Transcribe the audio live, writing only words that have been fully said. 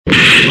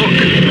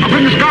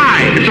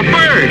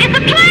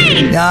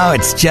No,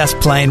 it's Just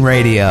Plain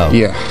Radio.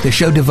 Yeah. The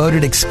show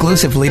devoted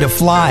exclusively to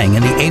flying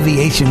and the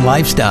aviation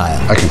lifestyle.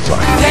 I can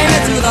fly. Take me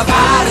to the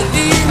pilot,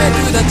 lead me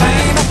to the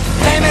train.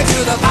 Take me to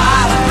the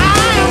pilot,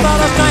 I'm not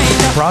a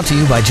stranger. Brought to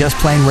you by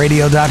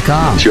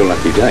JustPlaneRadio.com. It's your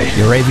lucky day.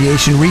 Your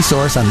aviation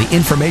resource on the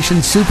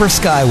information super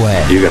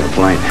skyway. You got a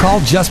plane. Call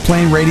Just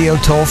Plain Radio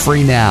toll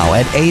free now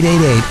at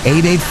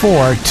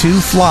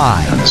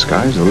 888-884-2FLY. And the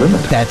sky's the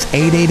limit. That's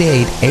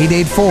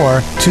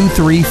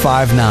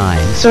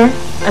 888-884-2359. Sir,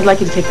 I'd like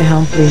you to take the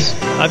helm, please.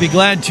 I'd be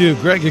glad to.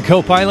 Greg, your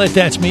co-pilot.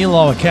 That's me,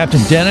 along with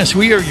Captain Dennis.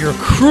 We are your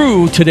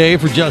crew today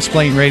for Just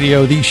Plain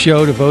Radio, the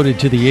show devoted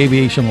to the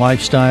aviation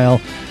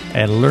lifestyle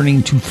and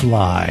learning to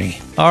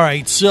fly. All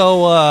right,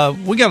 so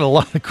we got a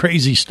lot of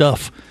crazy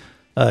stuff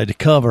to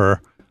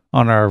cover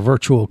on our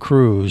virtual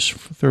cruise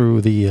through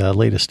the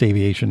latest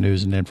aviation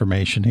news and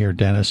information here,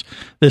 Dennis.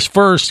 This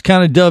first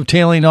kind of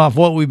dovetailing off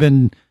what we've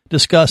been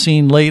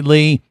discussing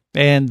lately,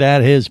 and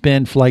that has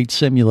been flight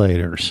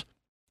simulators.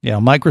 Yeah,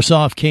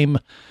 Microsoft came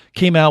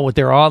out with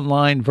their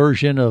online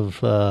version of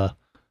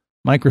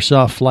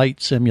Microsoft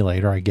Flight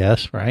Simulator, I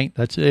guess, right?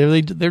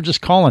 They're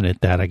just calling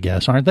it that, I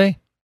guess, aren't they?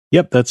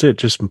 Yep, that's it.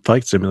 Just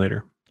Flight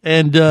Simulator.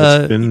 And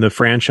it's been the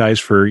franchise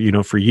for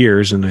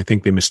years, and I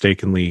think they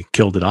mistakenly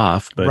killed it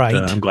off. But right.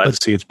 I'm glad to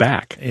see it's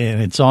back.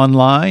 And it's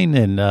online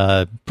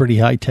and pretty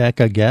high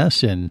tech, I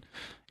guess. And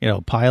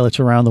pilots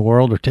around the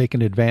world are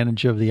taking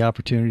advantage of the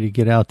opportunity to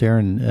get out there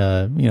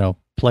and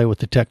play with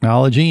the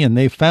technology. And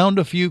they found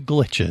a few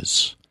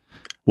glitches.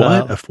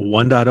 What? A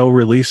 1.0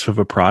 release of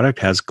a product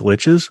has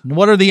glitches?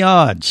 What are the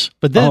odds?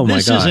 But then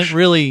this isn't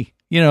really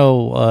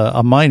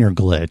a minor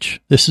glitch.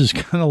 This is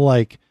kind of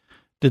like,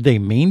 did they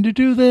mean to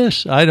do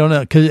this? I don't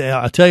know. Because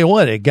I'll tell you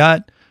what, it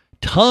got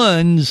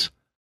tons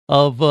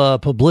of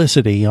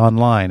publicity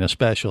online,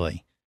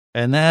 especially.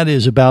 And that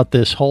is about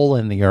this hole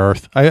in the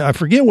earth. I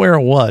forget where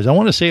it was. I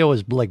want to say it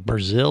was like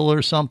Brazil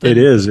or something. It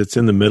is. It's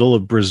in the middle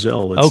of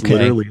Brazil. It's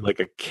literally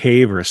like a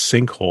cave or a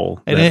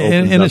sinkhole. And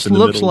it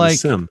looks like,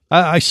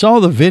 I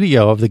saw the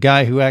video of the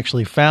guy who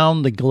actually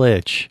found the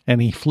glitch,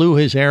 and he flew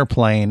his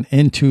airplane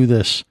into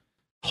this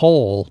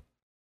hole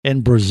in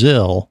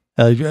Brazil.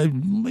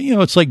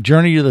 It's like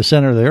Journey to the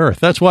Center of the Earth.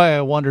 That's why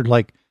I wondered,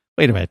 like,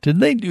 wait a minute, did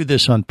they do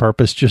this on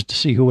purpose just to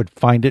see who would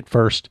find it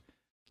first?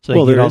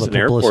 So there is an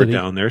airport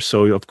down there,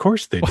 so of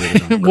course they did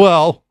it on purpose.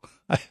 Well,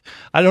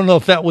 I don't know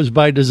if that was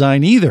by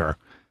design either,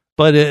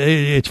 but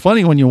it's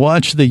funny when you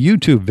watch the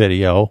YouTube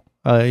video,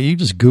 you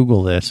just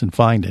Google this and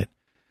find it.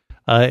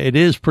 It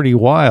is pretty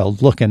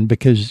wild looking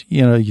because,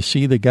 you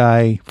see the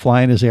guy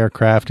flying his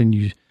aircraft and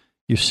you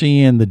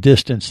see in the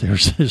distance,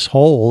 there's this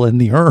hole in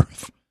the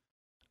earth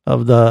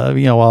of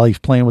while he's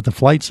playing with the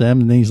flight sim,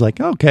 and he's like,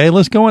 okay,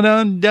 let's go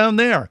down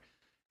there.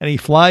 And he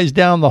flies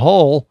down the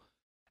hole,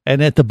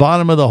 and at the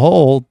bottom of the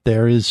hole,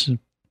 there's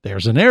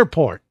an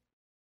airport.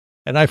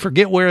 And I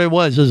forget where it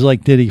was. It was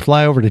like, did he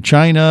fly over to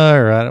China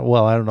or, I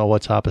don't know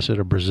what's opposite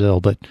of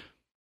Brazil, but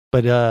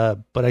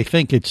I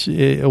think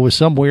it was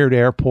some weird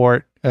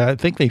airport. I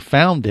think they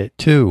found it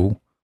too.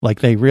 Like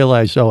they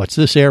realized, it's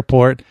this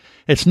airport.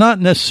 It's not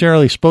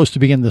necessarily supposed to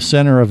be in the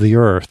center of the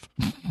earth,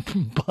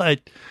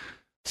 but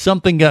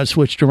something got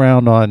switched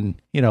around on,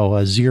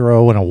 a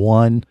 0 and a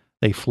 1.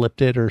 They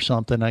flipped it or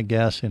something, I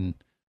guess, and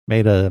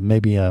made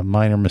maybe a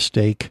minor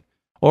mistake.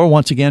 Or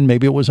once again,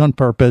 maybe it was on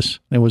purpose.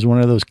 It was one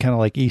of those kind of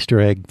like Easter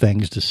egg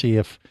things to see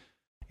if,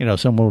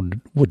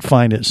 someone would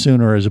find it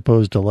sooner as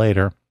opposed to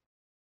later.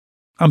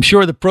 I'm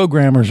sure the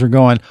programmers are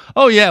going,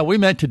 oh yeah, we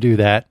meant to do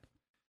that.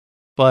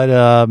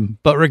 But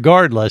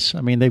regardless,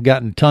 I mean, they've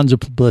gotten tons of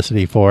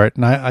publicity for it.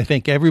 And I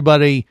think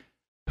everybody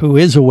who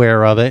is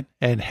aware of it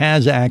and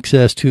has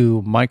access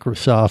to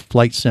Microsoft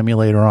Flight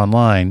Simulator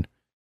Online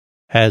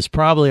has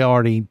probably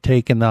already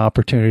taken the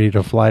opportunity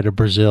to fly to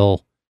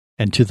Brazil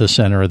and to the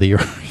center of the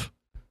earth.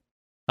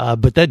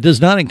 But that does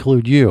not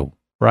include you,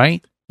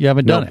 right? You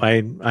haven't done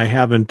it. I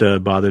haven't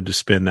bothered to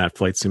spin that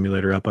flight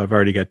simulator up. I've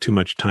already got too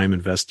much time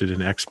invested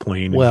in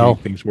X-Plane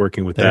and things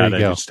working with that. I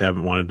just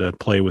haven't wanted to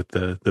play with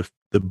the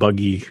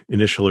buggy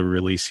initial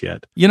release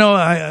yet.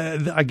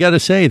 I got to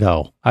say,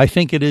 though, I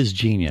think it is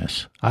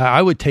genius.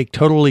 I would take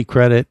totally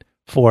credit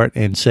for it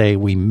and say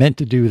we meant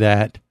to do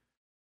that.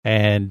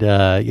 And,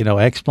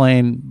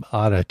 X-Plane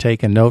ought to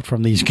take a note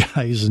from these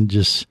guys and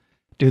just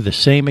do the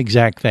same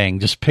exact thing.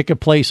 Just pick a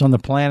place on the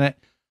planet,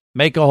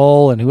 make a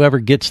hole, and whoever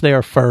gets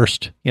there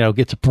first,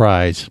 gets a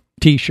prize.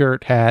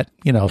 T-shirt, hat,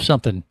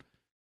 something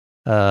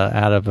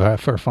out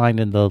of for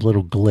finding the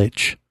little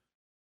glitch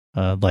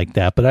like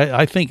that. But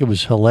I think it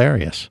was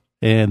hilarious.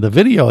 And the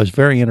video is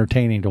very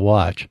entertaining to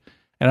watch.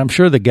 And I'm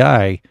sure the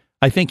guy,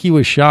 I think he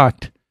was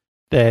shocked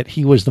that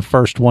he was the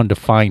first one to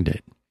find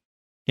it.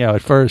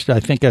 At first, I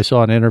think I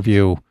saw an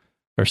interview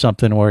or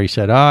something where he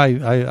said,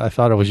 I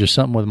thought it was just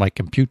something with my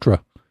computer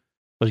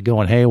was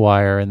going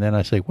haywire. And then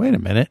I say, wait a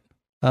minute.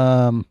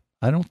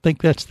 I don't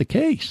think that's the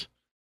case.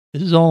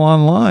 This is all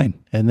online.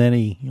 And then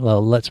he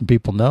let some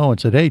people know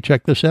and said, hey,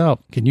 check this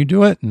out. Can you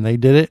do it? And they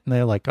did it. And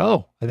they're like,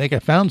 oh, I think I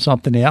found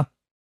something. Yeah.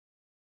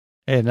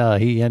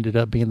 And he ended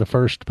up being the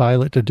first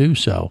pilot to do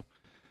so.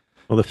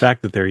 Well, the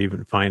fact that they're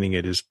even finding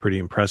it is pretty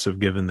impressive,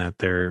 given that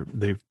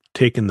they've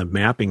taken the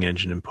mapping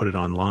engine and put it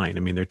online.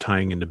 I mean, they're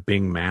tying into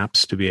Bing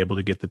Maps to be able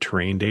to get the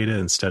terrain data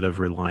instead of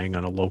relying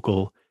on a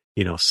local,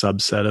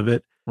 subset of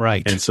it.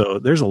 Right. And so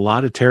there's a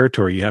lot of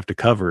territory you have to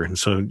cover. And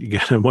so you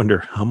got to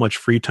wonder how much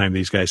free time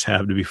these guys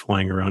have to be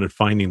flying around and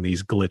finding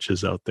these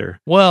glitches out there.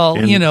 Well,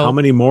 and how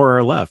many more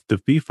are left to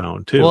be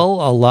found too?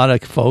 Well, a lot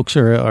of folks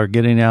are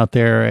getting out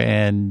there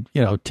and,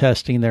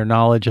 testing their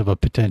knowledge of a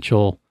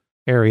potential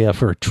area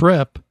for a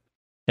trip.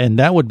 And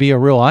that would be a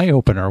real eye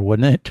opener,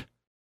 wouldn't it?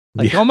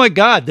 Like, oh my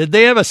God, did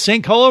they have a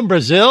sinkhole in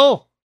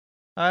Brazil?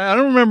 I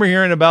don't remember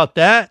hearing about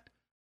that.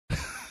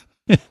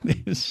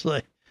 It's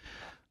like,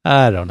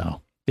 I don't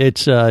know.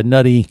 It's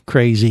nutty,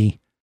 crazy,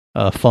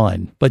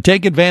 fun. But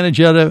take advantage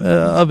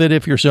of it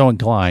if you're so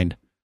inclined.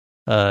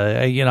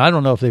 I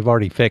don't know if they've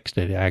already fixed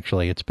it,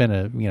 actually. It's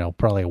been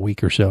probably a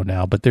week or so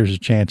now, but there's a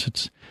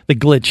chance the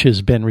glitch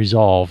has been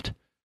resolved.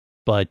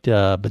 But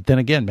then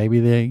again, maybe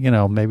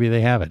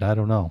they have it. I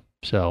don't know.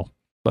 So,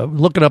 but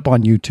look it up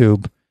on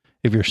YouTube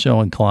if you're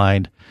so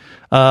inclined.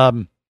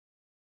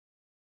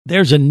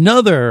 There's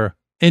another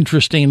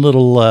interesting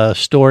little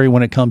story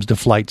when it comes to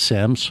flight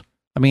sims.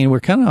 I mean,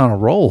 we're kind of on a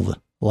roll the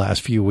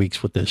last few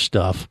weeks with this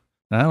stuff.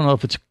 And I don't know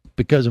if it's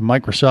because of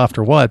Microsoft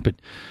or what, but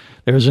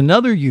there's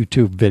another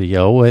YouTube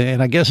video,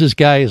 and I guess this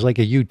guy is like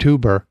a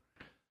YouTuber.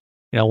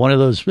 One of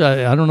those,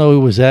 I don't know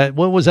who was that.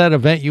 What was that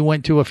event you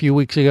went to a few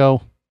weeks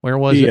ago? Where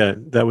was it? Yeah,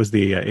 that was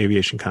the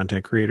Aviation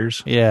Content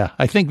Creators. Yeah,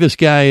 I think this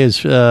guy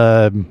is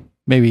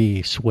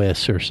maybe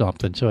Swiss or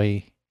something, so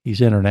he's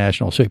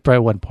international, so he probably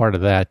wasn't part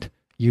of that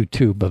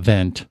YouTube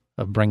event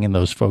of bringing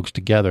those folks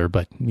together,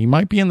 but he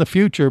might be in the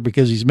future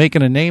because he's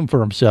making a name for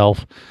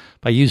himself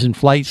by using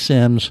flight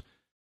sims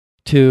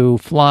to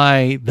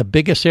fly the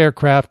biggest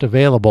aircraft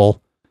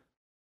available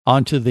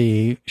onto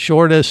the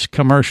shortest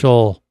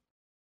commercial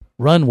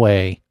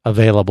runway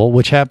available,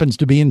 which happens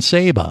to be in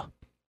Saba,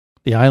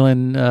 the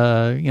island,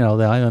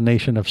 the island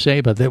nation of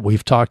Saba that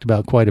we've talked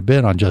about quite a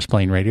bit on Just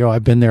Plain Radio.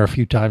 I've been there a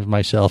few times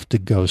myself to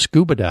go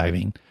scuba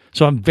diving,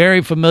 so I'm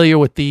very familiar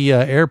with the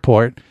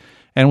airport.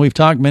 And we've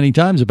talked many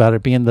times about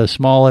it being the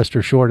smallest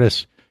or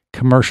shortest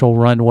commercial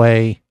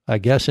runway, I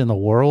guess, in the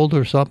world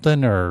or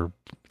something, or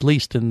at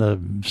least in the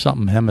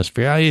something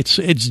hemisphere. It's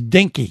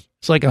dinky.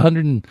 It's like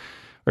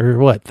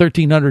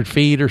 1,300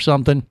 feet or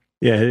something.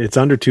 Yeah, it's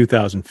under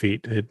 2,000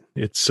 feet.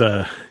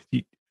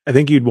 I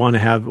think you'd want to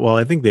have,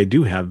 I think they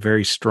do have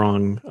very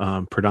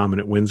strong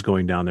predominant winds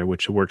going down there,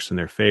 which works in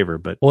their favor.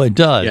 But it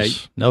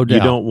does, no doubt.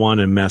 You don't want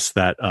to mess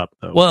that up,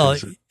 though. Well,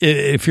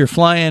 if you're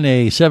flying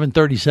a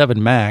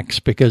 737 MAX,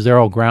 because they're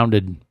all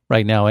grounded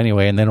right now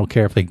anyway, and they don't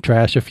care if they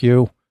trash a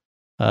few,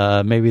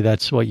 maybe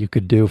that's what you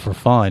could do for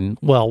fun.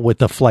 Well, with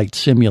the flight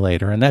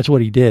simulator, and that's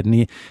what he did.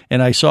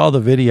 And I saw the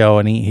video,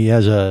 and he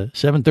has a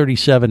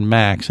 737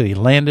 MAX that he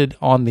landed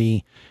on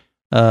the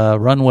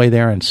runway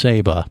there in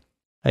Saba.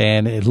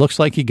 And it looks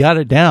like he got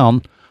it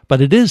down,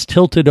 but it is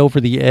tilted over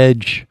the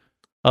edge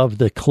of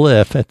the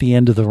cliff at the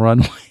end of the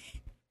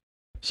runway.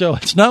 So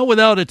it's not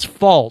without its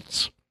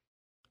faults.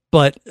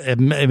 But I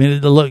mean,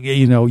 look,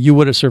 you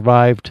would have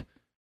survived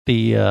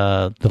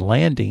the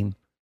landing.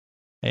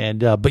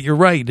 And but you're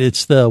right,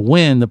 it's the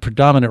wind, the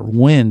predominant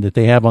wind that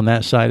they have on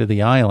that side of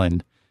the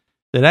island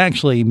that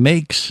actually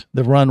makes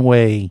the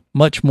runway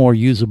much more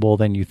usable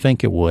than you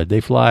think it would. They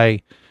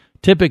fly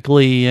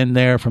typically in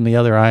there from the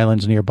other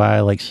islands nearby,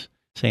 like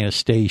St.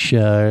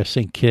 Eustatia,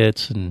 St.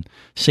 Kitts, and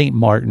St.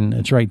 Martin.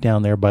 It's right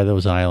down there by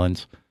those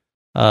islands.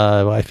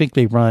 I think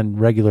they run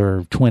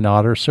regular Twin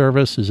Otter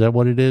service. Is that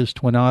what it is,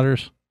 Twin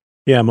Otters?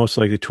 Yeah, most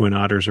likely Twin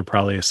Otters, or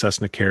probably a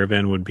Cessna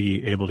Caravan would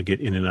be able to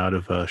get in and out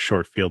of a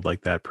short field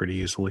like that pretty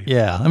easily.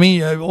 Yeah, I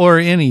mean, or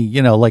any,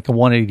 like a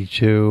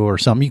 182 or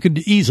something. You could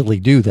easily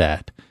do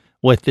that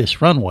with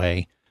this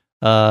runway.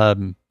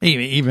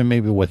 Even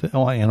maybe with in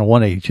a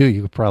 182,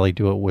 you could probably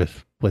do it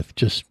with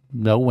just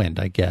no wind,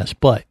 I guess.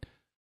 But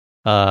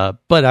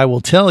I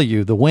will tell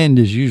you, the wind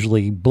is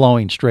usually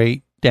blowing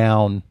straight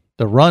down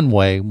the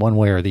runway, one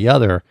way or the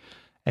other,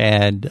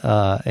 and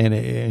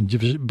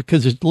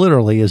because it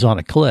literally is on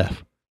a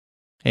cliff,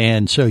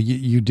 and so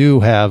you do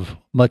have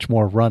much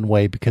more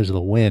runway because of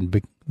the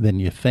wind than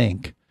you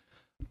think.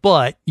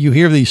 But you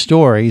hear these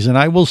stories, and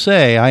I will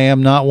say I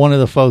am not one of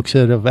the folks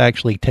that have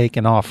actually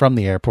taken off from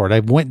the airport. I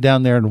went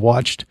down there and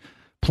watched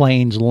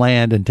planes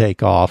land and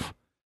take off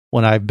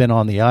when I've been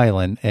on the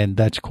island, and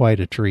that's quite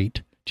a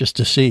treat just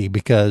to see,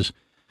 because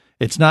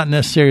it's not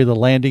necessarily the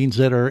landings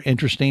that are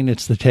interesting,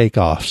 it's the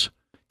takeoffs,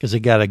 because they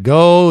got to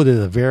go to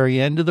the very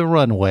end of the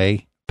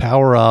runway,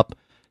 power up,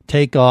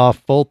 take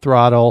off, full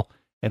throttle,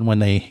 and when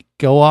they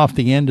go off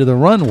the end of the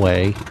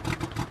runway,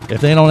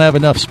 if they don't have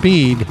enough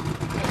speed,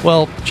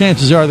 well,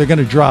 chances are they're going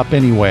to drop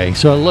anyway.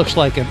 So it looks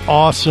like an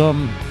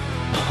awesome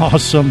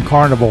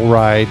carnival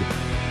ride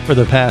for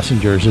the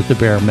passengers at the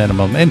bare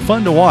minimum, and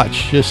fun to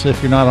watch. Just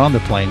if you're not on the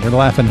plane, you're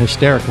laughing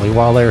hysterically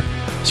while they're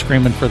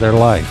screaming for their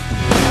life.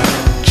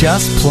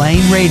 Just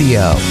Plain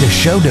Radio, the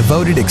show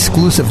devoted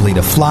exclusively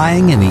to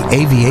flying and the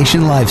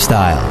aviation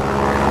lifestyle.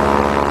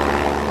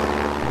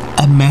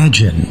 A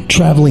Imagine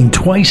traveling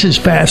twice as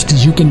fast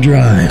as you can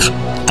drive.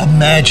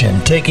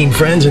 Imagine taking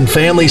friends and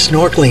family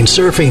snorkeling,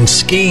 surfing,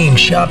 skiing,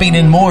 shopping,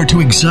 and more to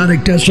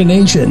exotic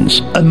destinations.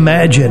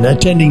 Imagine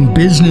attending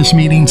business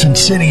meetings in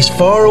cities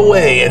far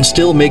away and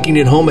still making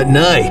it home at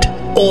night.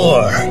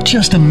 Or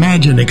just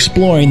imagine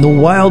exploring the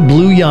wild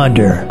blue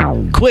yonder.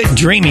 Quit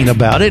dreaming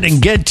about it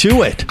and get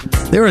to it.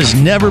 There has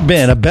never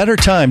been a better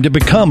time to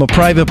become a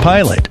private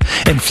pilot,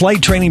 and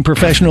Flight Training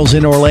Professionals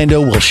in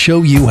Orlando will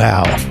show you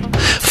how.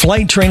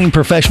 Flight Training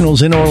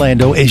Professionals in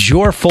Orlando is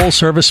your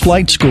full-service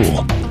flight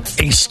school.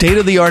 A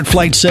state-of-the-art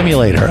flight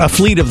simulator, a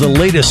fleet of the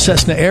latest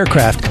Cessna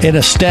aircraft, and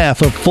a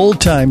staff of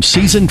full-time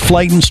seasoned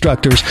flight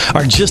instructors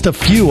are just a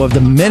few of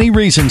the many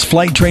reasons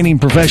Flight Training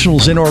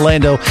Professionals in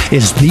Orlando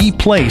is the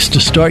place to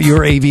start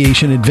your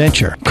aviation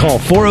adventure. Call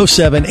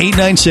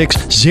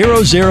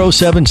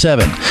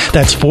 407-896-0077.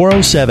 That's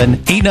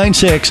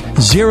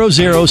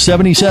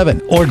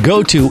 407-896-0077. Or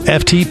go to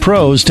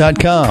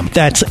ftpros.com.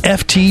 That's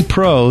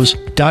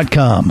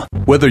ftpros.com.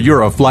 Whether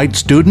you're a flight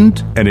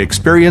student, an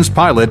experienced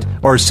pilot,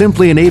 or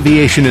simply an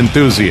aviation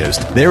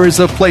enthusiast, there is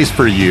a place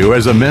for you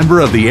as a member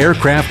of the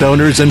Aircraft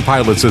Owners and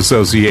Pilots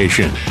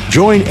Association.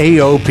 Join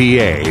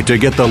AOPA to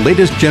get the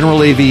latest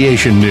general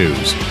aviation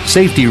news,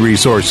 safety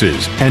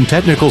resources, and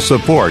technical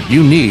support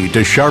you need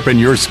to sharpen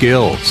your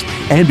skills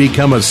and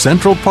become a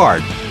central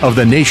part of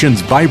the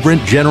nation's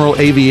vibrant general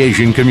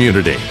aviation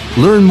community.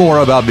 Learn more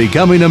about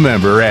becoming a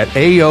member at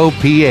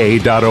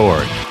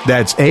AOPA.org.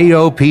 That's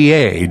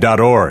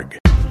AOPA.org.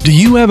 Do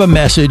you have a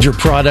message or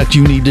product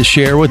you need to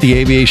share with the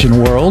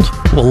aviation world?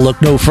 Well, look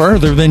no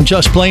further than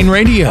Just Plain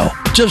Radio.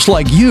 Just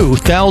like you,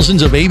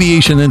 thousands of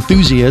aviation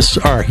enthusiasts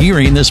are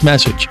hearing this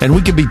message, and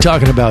we could be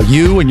talking about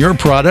you and your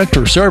product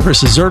or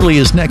service as early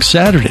as next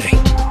Saturday.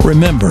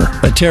 Remember,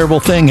 a terrible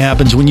thing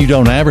happens when you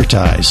don't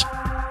advertise.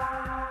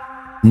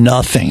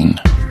 Nothing.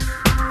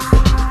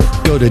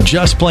 Go to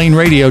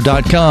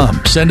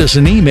justplainradio.com, send us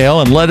an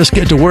email, and let us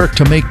get to work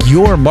to make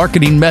your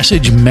marketing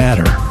message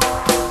matter.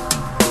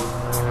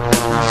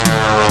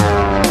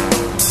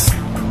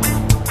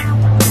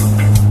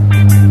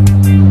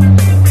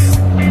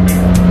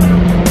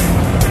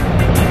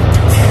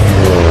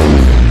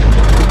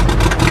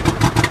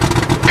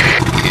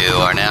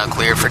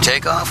 For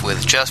takeoff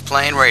with Just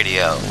Plain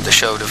Radio, the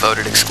show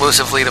devoted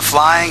exclusively to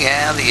flying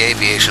and the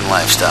aviation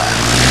lifestyle.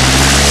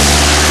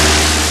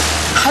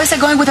 How is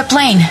it going with the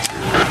plane?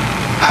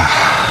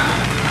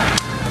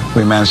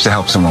 We managed to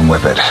help someone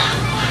whip it,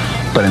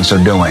 but in so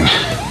doing,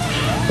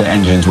 the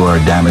engines were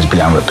damaged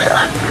beyond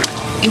repair.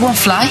 It won't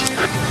fly?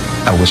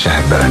 I wish I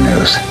had better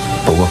news,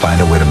 but we'll find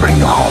a way to bring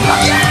you home.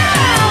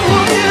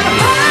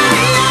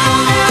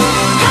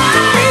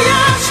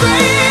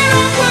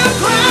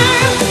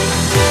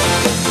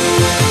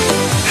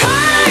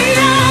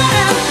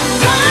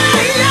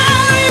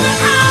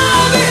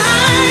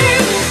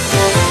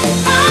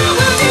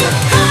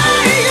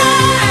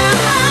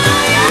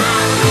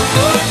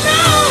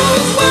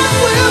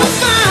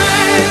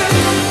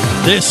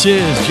 This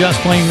is Just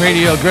Plain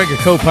Radio. Greg, your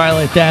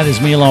co-pilot. That is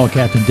me along with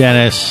Captain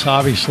Dennis.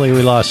 Obviously,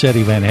 we lost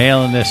Eddie Van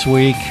Halen this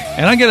week.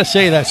 And I got to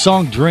say, that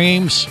song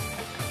Dreams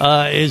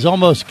is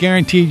almost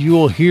guaranteed you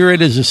will hear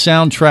it as a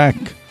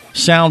soundtrack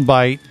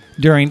soundbite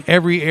during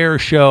every air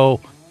show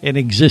in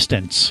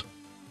existence.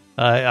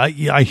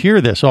 I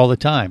hear this all the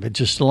time. It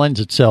just lends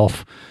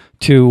itself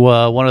to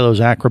one of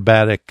those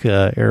acrobatic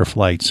air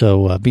flights.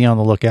 So be on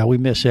the lookout. We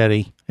miss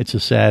Eddie. It's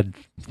a sad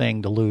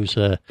thing to lose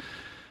a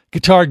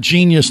guitar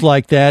genius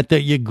like that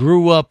you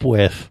grew up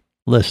with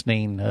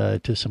listening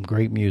to some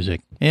great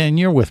music. And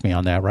you're with me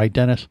on that, right,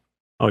 Dennis?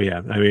 Oh,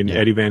 yeah. I mean, yeah.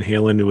 Eddie Van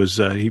Halen was,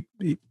 he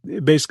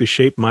basically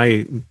shaped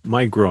my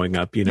growing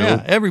up, you know?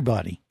 Yeah,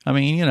 everybody. I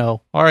mean, you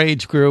know, our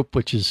age group,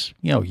 which is,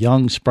 you know,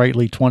 young,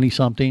 sprightly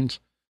 20-somethings.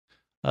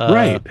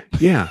 Right,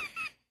 yeah.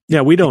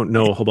 Yeah, we don't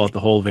know about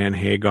the whole Van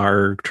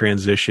Hagar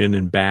transition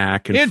and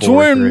back and it's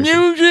forth. It's when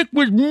music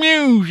was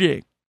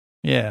music.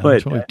 Yeah,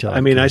 but I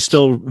mean, I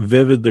still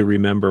vividly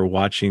remember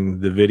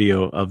watching the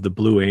video of the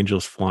Blue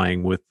Angels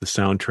flying with the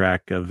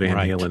soundtrack of Van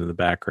Halen in the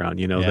background.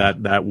 You know,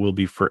 that will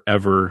be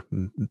forever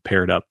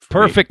paired up.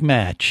 Perfect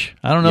match.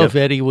 I don't know if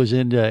Eddie was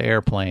into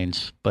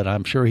airplanes, but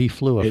I'm sure he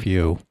flew a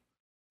few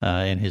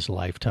in his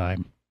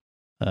lifetime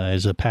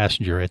as a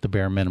passenger at the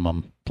bare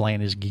minimum, playing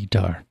his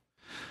guitar.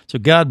 So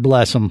God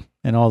bless him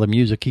and all the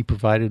music he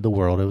provided the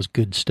world. It was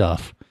good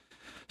stuff.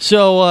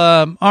 So,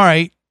 all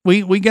right.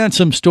 We got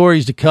some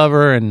stories to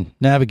cover and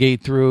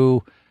navigate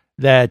through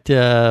that,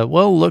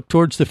 look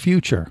towards the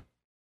future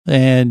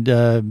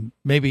and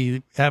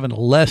maybe having a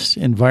less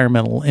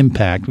environmental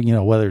impact, you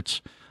know, whether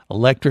it's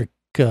electric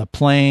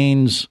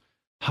planes,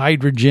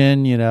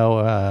 hydrogen, you know,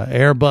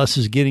 Airbus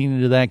is getting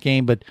into that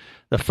game. But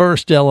the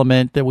first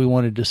element that we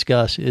want to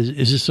discuss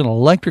is this an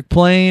electric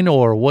plane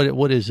or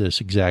what is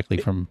this exactly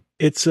from?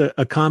 It's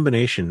a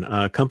combination.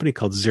 A company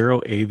called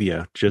Zero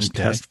Avia just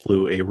test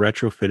flew a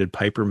retrofitted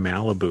Piper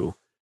Malibu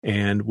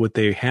And what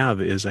they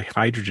have is a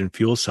hydrogen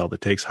fuel cell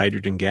that takes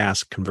hydrogen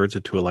gas, converts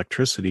it to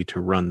electricity to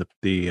run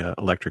the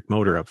electric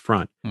motor up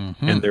front.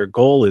 Mm-hmm. And their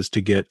goal is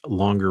to get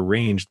longer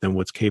range than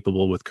what's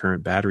capable with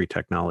current battery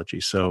technology.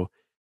 So,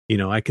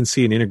 I can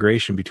see an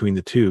integration between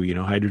the two,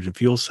 hydrogen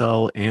fuel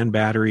cell and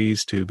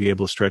batteries to be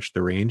able to stretch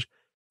the range.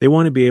 They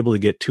want to be able to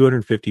get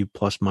 250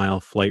 plus mile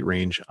flight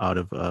range out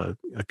of a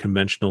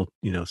conventional,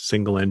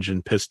 single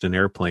engine piston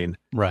airplane.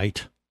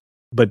 Right.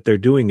 But they're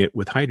doing it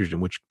with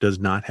hydrogen, which does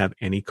not have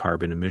any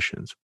carbon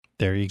emissions.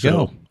 There you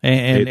go.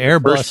 And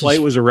Airbus first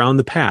flight was around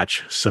the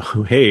patch. So,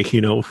 hey,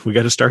 we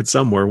got to start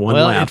somewhere. One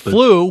lap. It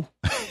flew.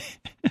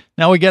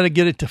 Now we got to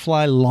get it to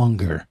fly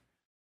longer.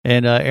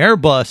 And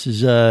Airbus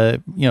is,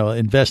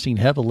 investing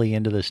heavily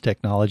into this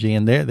technology,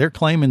 and they're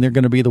claiming they're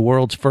going to be the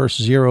world's first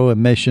zero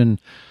emission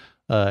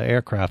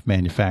aircraft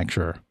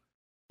manufacturer.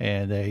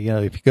 And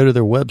if you go to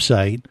their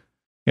website,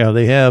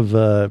 they have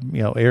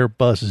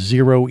Airbus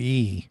Zero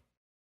E,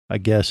 I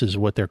guess is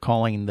what they're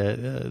calling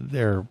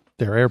their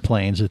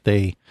airplanes that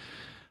they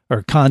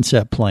or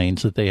concept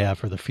planes that they have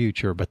for the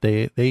future. But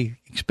they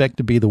expect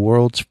to be the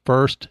world's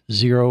first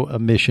zero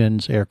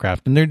emissions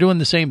aircraft, and they're doing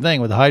the same thing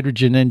with a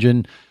hydrogen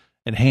engine,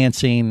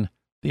 enhancing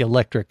the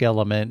electric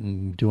element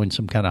and doing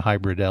some kind of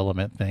hybrid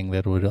element thing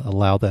that would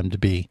allow them to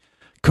be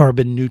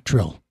carbon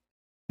neutral.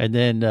 And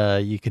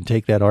then you can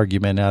take that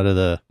argument out of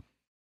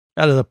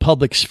the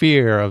public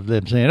sphere of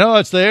them saying, oh,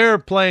 it's the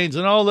airplanes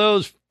and all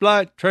those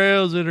flight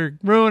trails that are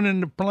ruining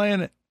the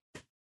planet.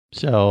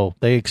 So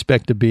they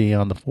expect to be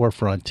on the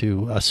forefront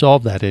to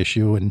solve that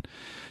issue and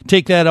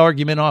take that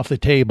argument off the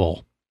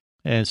table.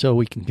 And so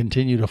we can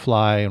continue to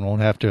fly and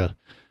won't have to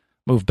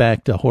move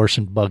back to horse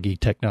and buggy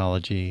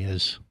technology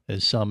as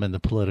some in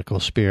the political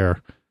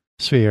sphere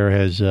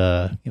has,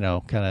 kind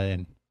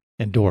of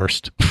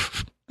endorsed.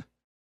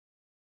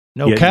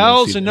 No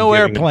cows and no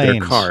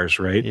airplanes. Cars,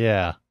 right?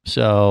 Yeah.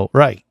 So,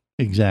 right.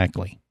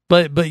 Exactly.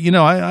 But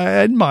I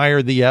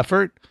admire the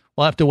effort.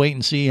 We'll have to wait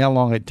and see how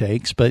long it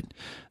takes, but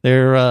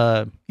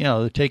they're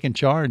taking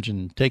charge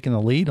and taking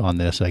the lead on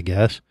this, I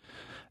guess.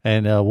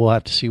 And we'll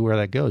have to see where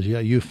that goes.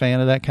 You a fan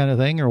of that kind of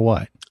thing or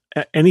what?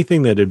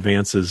 Anything that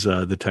advances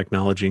the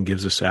technology and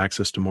gives us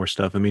access to more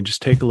stuff. I mean,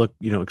 just take a look.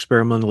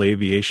 Experimental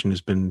aviation has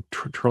been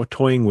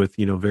toying with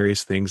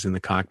various things in the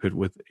cockpit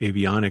with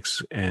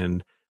avionics,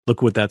 and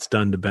look what that's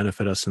done to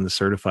benefit us in the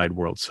certified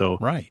world. So,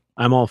 right,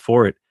 I'm all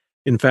for it.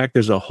 In fact,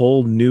 there's a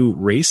whole new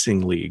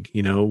racing league.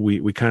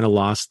 We kind of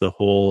lost the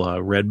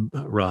whole Red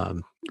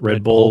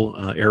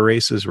Bull air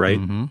races, right?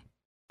 Mm-hmm.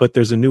 But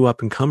there's a new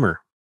up and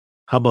comer.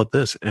 How about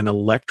this? An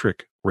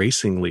electric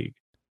racing league.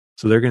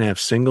 So they're going to have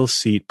single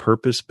seat,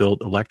 purpose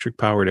built electric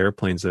powered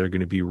airplanes that are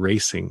going to be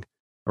racing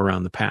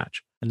around the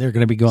patch. And they're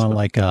going to be going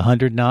like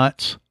 100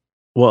 knots.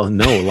 Well,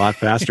 no, a lot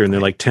faster. And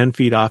they're like 10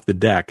 feet off the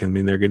deck. I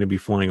mean, they're going to be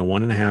flying a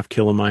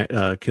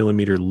 1.5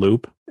 kilometer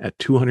loop at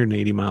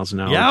 280 miles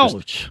an hour.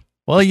 Ouch.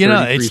 Well,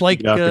 it's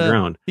like off the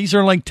ground. These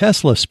are like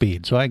Tesla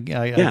speed. So I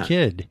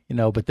kid,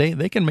 but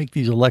they can make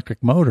these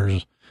electric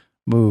motors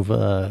move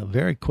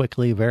very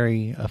quickly,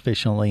 very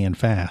efficiently, and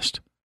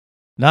fast.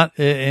 Not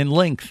in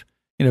length.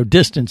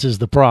 Distance is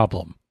the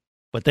problem,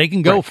 but they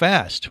can go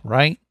fast,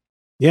 right?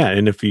 Yeah.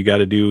 And if you got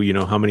to do,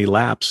 how many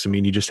laps, I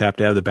mean, you just have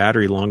to have the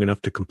battery long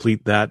enough to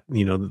complete that,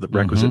 the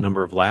requisite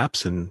number of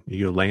laps, and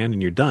you land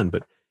and you're done.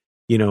 But,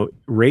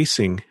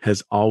 racing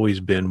has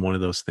always been one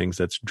of those things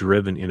that's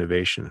driven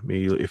innovation. I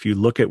mean, if you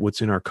look at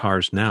what's in our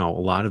cars now,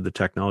 a lot of the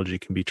technology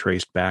can be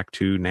traced back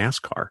to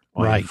NASCAR,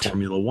 right?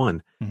 Formula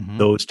One. Mm-hmm.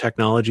 Those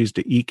technologies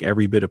to eke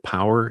every bit of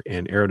power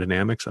and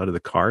aerodynamics out of the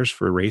cars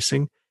for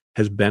racing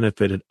has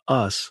benefited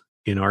us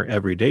in our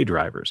everyday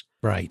drivers.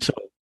 Right. So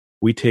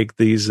we take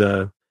this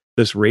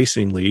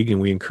racing league and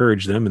we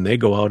encourage them, and they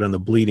go out on the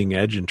bleeding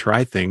edge and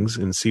try things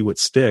and see what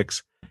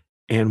sticks.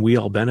 And we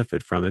all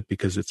benefit from it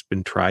because it's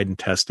been tried and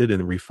tested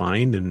and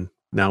refined. And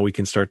now we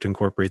can start to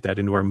incorporate that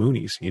into our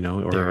Moonies,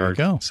 or our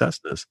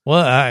Cessnas.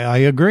 Well, I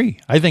agree.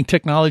 I think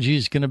technology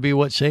is going to be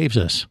what saves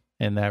us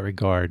in that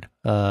regard.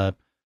 A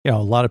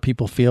lot of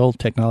people feel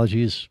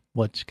technology is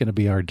what's going to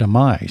be our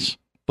demise,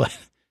 but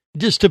it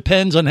just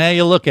depends on how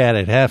you look at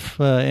it. Half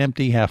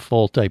empty, half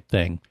full type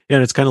thing. Yeah,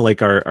 and it's kind of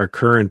like our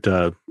current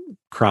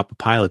crop of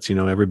pilots.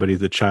 Everybody's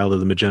the child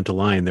of the magenta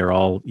line. They're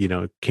all,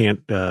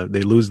 can't,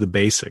 they lose the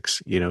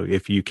basics.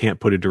 If you can't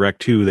put a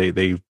direct to,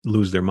 they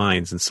lose their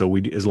minds. And so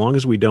as long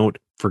as we don't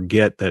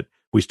forget that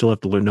we still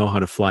have to know how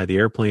to fly the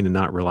airplane and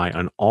not rely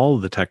on all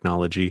of the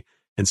technology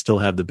and still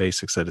have the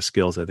basic set of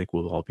skills, I think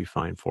we'll all be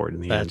fine for it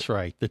in the end. That's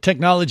right. The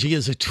technology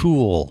is a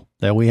tool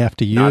that we have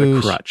to use. Not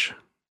a crutch.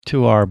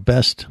 To our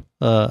best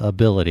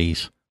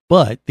abilities,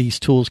 but these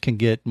tools can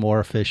get more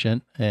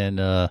efficient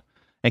and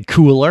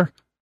cooler.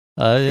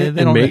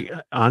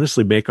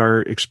 Honestly make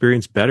our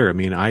experience better. I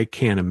mean, I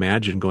can't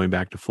imagine going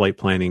back to flight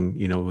planning,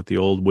 with the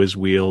old whiz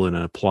wheel and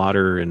a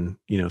plotter and,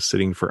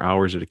 sitting for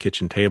hours at a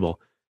kitchen table,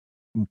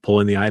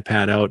 pulling the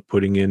iPad out,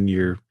 putting in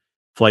your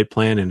flight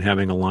plan and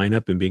having a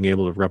lineup and being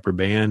able to rubber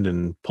band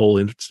and pull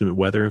instant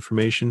weather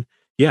information.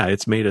 Yeah,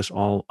 it's made us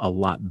all a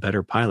lot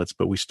better pilots,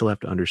 but we still have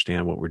to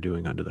understand what we're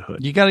doing under the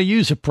hood. You got to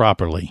use it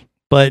properly.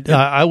 But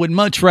I would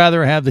much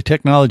rather have the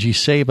technology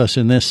save us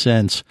in this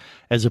sense,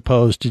 as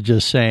opposed to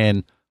just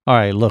saying, all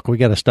right, look, we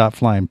got to stop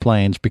flying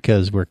planes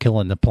because we're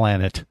killing the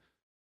planet.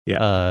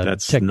 Yeah,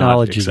 that's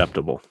technology. not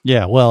acceptable.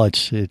 Yeah, well,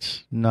 it's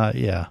not,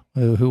 yeah.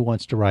 Who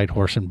wants to ride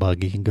horse and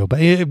buggy and go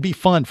back? It'd be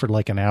fun for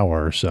like an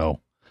hour or so.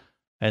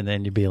 And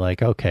then you'd be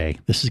like, okay,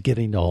 this is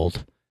getting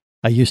old.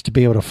 I used to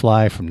be able to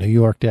fly from New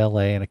York to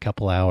L.A. in a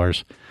couple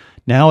hours.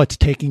 Now it's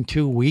taking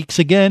 2 weeks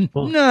again?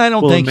 Well, no, I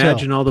don't think so. Well,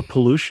 imagine all the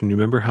pollution. You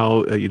remember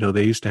how,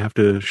 they used to have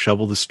to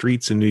shovel the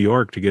streets in New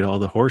York to get all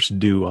the horse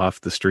dew off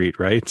the street,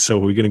 right? So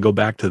we're going to go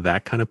back to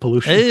that kind of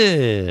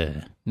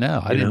pollution?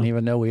 No, I didn't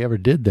even know we ever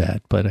did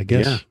that. But I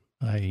guess,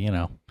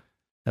 that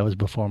was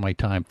before my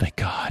time. Thank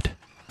God.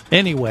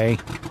 Anyway,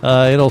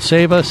 it'll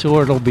save us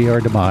or it'll be our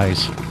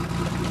demise.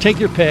 Take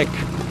your pick.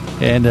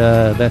 And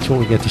that's what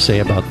we get to say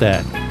about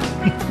that.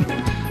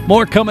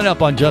 More coming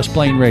up on Just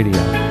Plain Radio.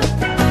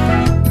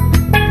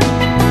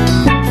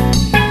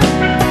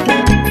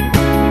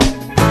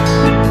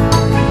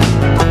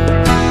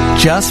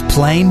 Just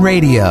Plain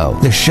Radio,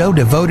 the show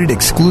devoted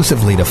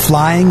exclusively to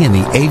flying and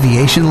the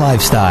aviation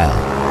lifestyle.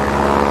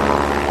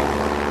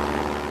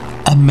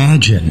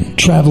 Imagine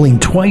traveling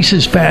twice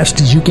as fast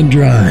as you can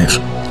drive.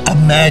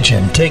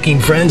 Imagine taking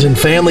friends and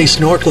family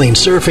snorkeling,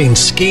 surfing,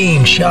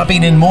 skiing,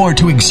 shopping, and more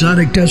to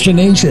exotic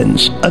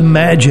destinations.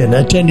 Imagine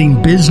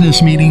attending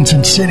business meetings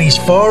in cities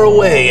far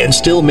away and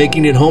still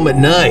making it home at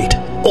night.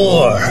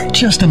 Or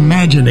just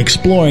imagine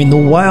exploring the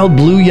wild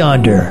blue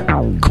yonder.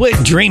 Quit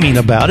dreaming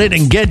about it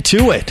and get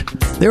to it.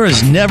 There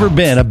has never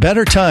been a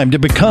better time to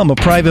become a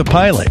private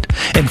pilot,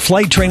 and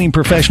Flight Training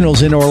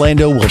Professionals in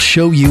Orlando will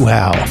show you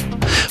how.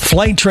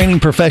 Flight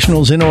Training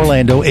Professionals in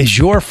Orlando is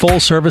your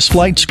full-service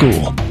flight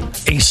school.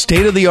 A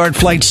state-of-the-art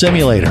flight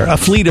simulator, a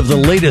fleet of the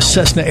latest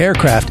Cessna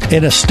aircraft,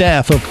 and a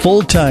staff of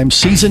full-time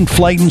seasoned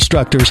flight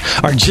instructors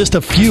are just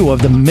a few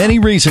of the many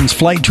reasons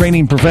Flight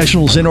Training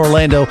Professionals in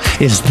Orlando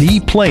is the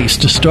place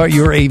to start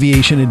your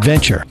aviation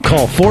adventure.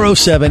 Call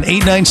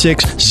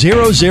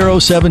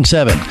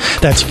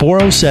 407-896-0077. That's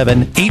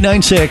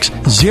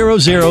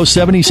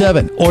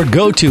 407-896-0077. Or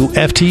go to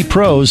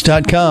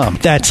ftpros.com.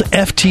 That's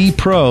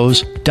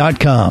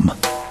ftpros.com.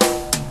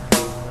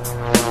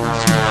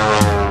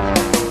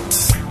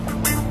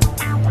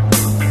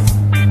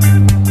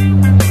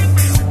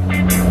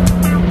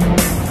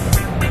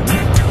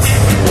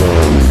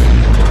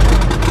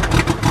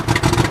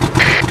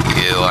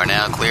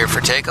 For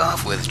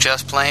takeoff with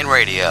Just Plain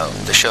Radio,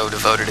 the show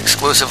devoted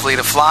exclusively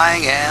to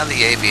flying and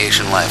the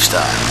aviation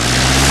lifestyle.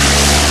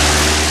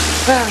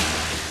 Where are we?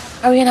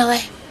 Are we in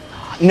LA?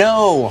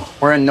 No,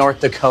 we're in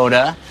North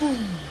Dakota,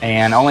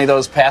 and only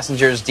those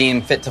passengers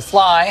deemed fit to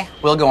fly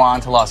will go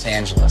on to Los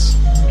Angeles.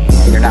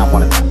 You're not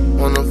one of them.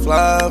 Wanna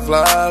fly,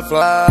 fly,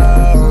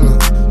 fly on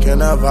it.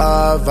 Can I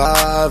vibe,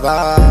 vibe,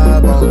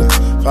 vibe on it?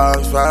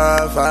 Five,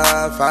 five,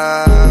 five,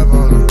 five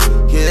on it.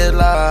 Get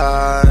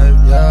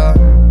live, yeah.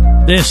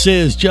 This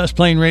is Just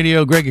Plain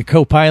Radio. Greg, a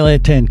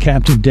co-pilot, and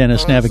Captain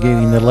Dennis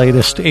navigating the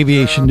latest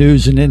aviation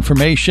news and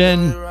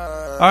information.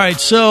 All right,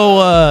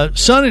 so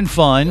Sun and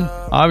Fun,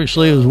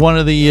 obviously, it was one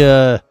of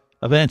the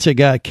events that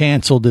got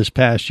canceled this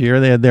past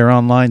year. They had their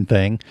online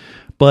thing.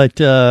 But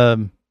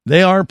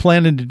they are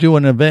planning to do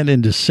an event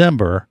in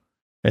December,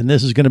 and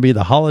this is going to be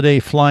the Holiday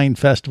Flying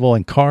Festival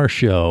and Car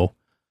Show,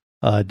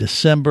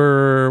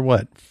 December,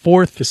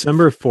 4th?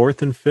 December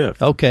 4th and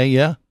 5th. Okay,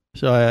 yeah.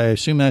 So I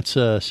assume that's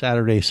a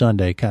Saturday,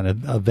 Sunday kind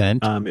of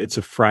event. It's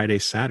a Friday,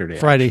 Saturday.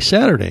 Friday,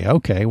 Saturday.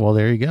 Okay, well,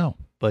 there you go.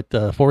 But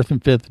 4th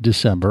and 5th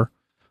December,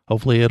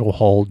 hopefully it'll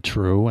hold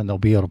true and they'll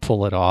be able to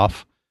pull it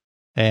off.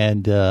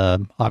 And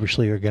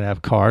obviously they're going to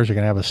have cars. They're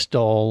going to have a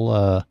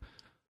stall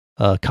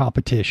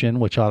competition,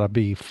 which ought to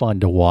be fun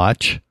to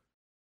watch.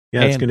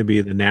 Yeah, it's going to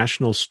be the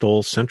National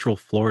Stoll Central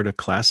Florida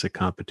Classic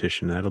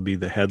Competition. That'll be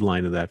the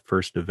headline of that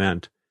first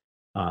event.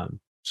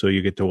 So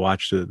you get to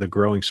watch the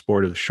growing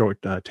sport of the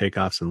short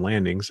takeoffs and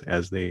landings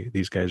as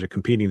these guys are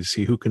competing to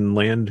see who can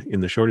land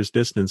in the shortest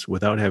distance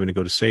without having to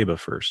go to Saba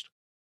first.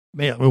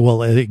 Yeah,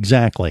 well,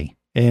 exactly.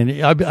 And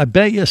I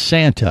bet you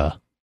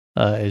Santa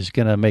is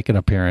going to make an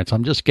appearance.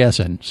 I'm just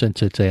guessing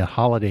since it's a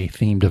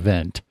holiday-themed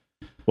event.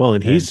 Well,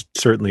 and he's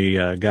certainly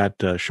got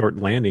short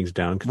landings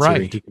down,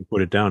 considering he can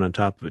put it down on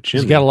top of a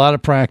chimney. He's got a lot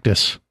of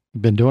practice.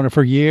 Been doing it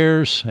for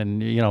years, and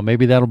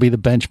maybe that'll be the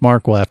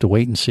benchmark. We'll have to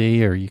wait and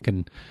see, or you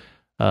can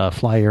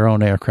fly your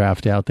own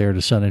aircraft out there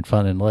to Sun and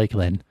Fun in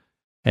Lakeland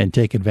and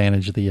take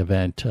advantage of the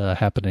event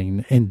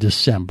happening in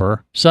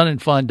December.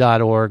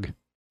 sunandfun.org.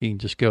 You can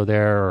just go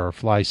there or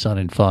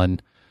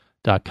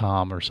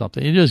flysunandfun.com or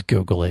something. You just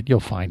Google it. You'll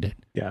find it.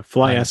 Yeah,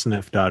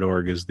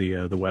 flysnf.org is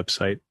the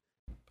website.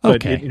 But,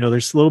 okay.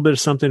 There's a little bit of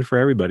something for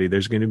everybody.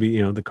 There's going to be,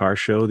 the car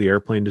show, the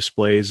airplane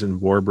displays, and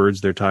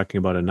Warbirds. They're talking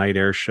about a night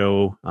air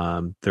show.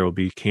 There will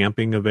be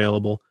camping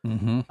available.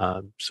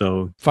 Mm-hmm.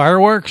 So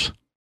fireworks?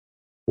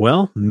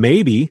 Well,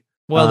 maybe.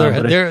 Well,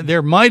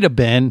 there might have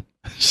been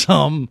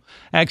some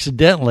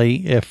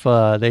accidentally if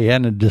they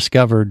hadn't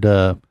discovered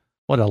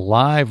what a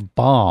live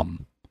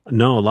bomb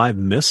No, a live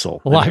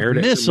missile. Live An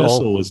air-to-air missile?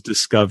 missile was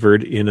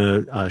discovered in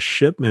a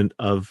shipment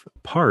of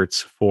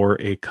parts for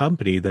a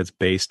company that's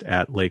based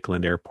at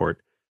Lakeland Airport.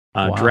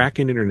 Wow.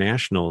 Draken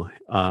International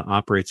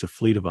operates a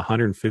fleet of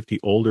 150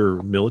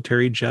 older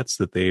military jets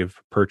that they've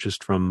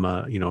purchased from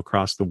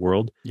across the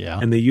world. Yeah.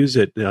 And they use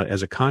it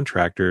as a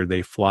contractor.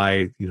 They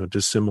fly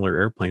dissimilar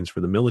airplanes for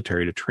the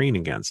military to train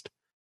against.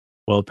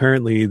 Well,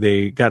 apparently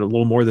they got a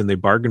little more than they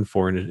bargained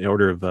for in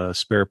order of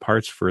spare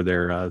parts for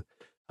their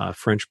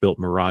French-built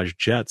Mirage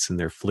jets in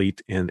their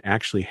fleet, and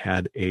actually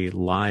had a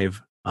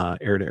live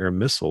air-to-air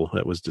missile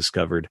that was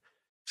discovered.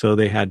 So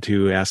they had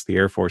to ask the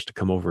Air Force to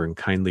come over and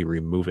kindly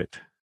remove it.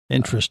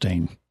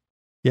 Interesting.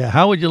 Yeah,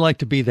 how would you like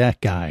to be that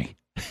guy?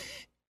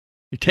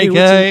 You take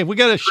we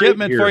got a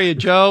shipment for you,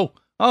 Joe.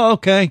 Oh,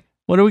 okay.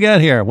 What do we got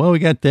here? Well, we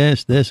got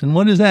this, and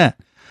what is that?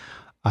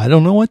 I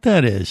don't know what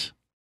that is,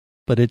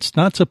 but it's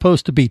not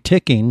supposed to be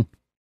ticking.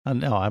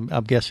 No,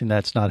 I'm guessing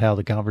that's not how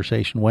the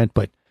conversation went,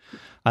 but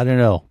I don't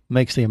know.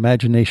 Makes the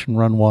imagination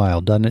run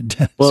wild, doesn't it,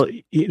 Dennis? Well,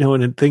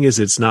 and the thing is,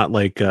 it's not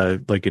like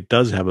it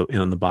does have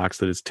on the box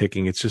that it's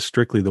ticking. It's just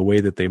strictly the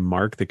way that they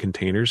mark the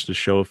containers to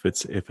show if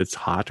it's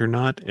hot or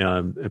not.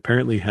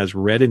 Apparently, it has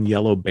red and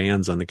yellow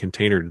bands on the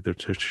container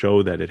to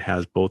show that it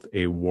has both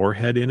a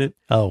warhead in it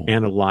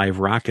and a live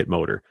rocket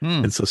motor.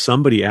 And so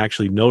somebody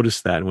actually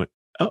noticed that and went,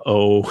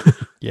 "Uh-oh."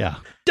 Yeah.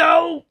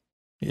 No.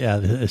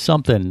 Yeah,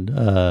 something.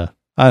 I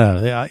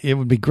don't know. It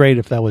would be great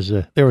if there was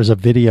a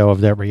video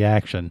of that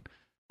reaction.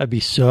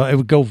 It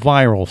would go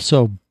viral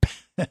so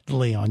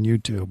badly on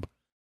YouTube.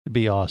 It'd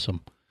be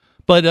awesome.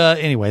 But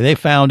anyway, they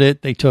found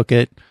it, they took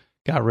it,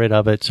 got rid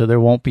of it, so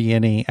there won't be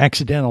any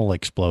accidental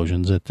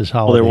explosions at this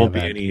holiday Well, there won't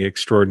event. be any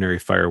extraordinary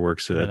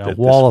fireworks at a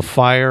wall of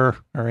fire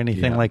or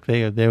anything like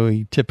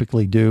they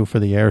typically do for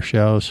the air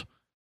shows.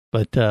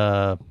 But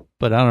I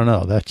don't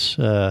know.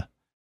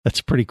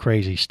 That's pretty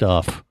crazy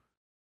stuff.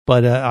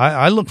 But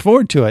I look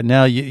forward to it.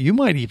 Now, you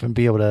might even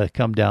be able to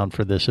come down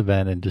for this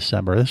event in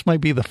December. This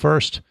might be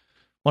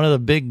one of the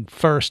big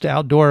first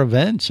outdoor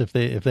events if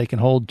they can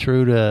hold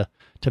true to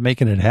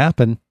making it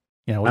happen.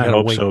 I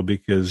hope so,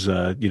 because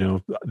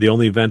the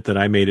only event that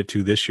I made it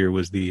to this year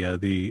was the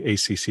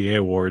ACCA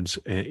Awards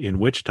in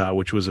Wichita,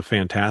 which was a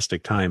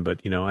fantastic time.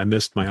 But I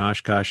missed my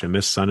Oshkosh, I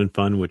missed Sun and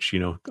Fun, which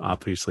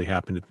obviously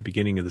happened at the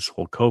beginning of this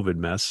whole COVID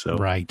mess. So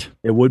right,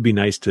 it would be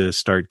nice to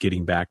start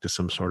getting back to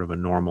some sort of a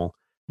normal,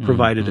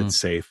 provided it's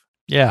safe.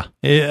 Yeah,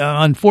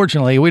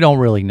 unfortunately, we don't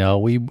really know.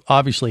 We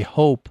obviously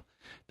hope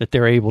that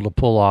they're able to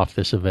pull off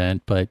this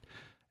event, but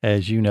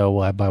as you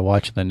know, by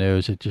watching the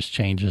news, it just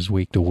changes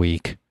week to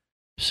week.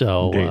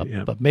 So,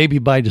 but maybe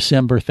by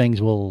December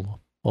things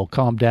will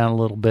calm down a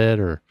little bit,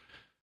 or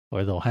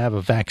they'll have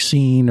a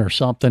vaccine or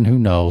something. Who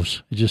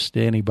knows? It's just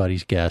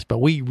anybody's guess. But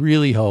we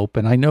really hope,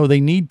 and I know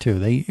they need to.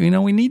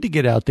 We need to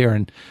get out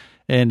there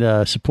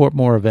and support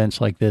more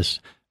events like this,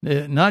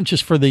 not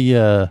just for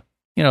the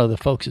the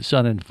folks at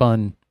Sun and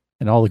Fun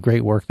and all the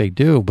great work they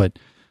do, but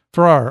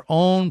for our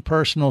own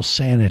personal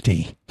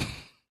sanity.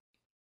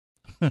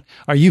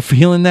 Are you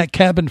feeling that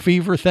cabin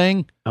fever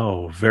thing?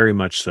 Oh, very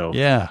much so.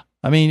 Yeah.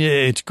 I mean,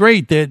 it's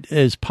great that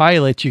as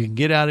pilots, you can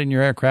get out in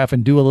your aircraft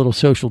and do a little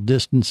social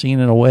distancing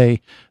in a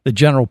way the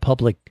general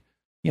public,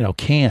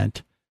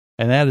 can't.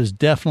 And that is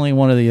definitely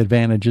one of the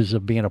advantages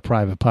of being a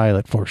private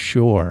pilot for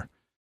sure.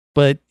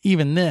 But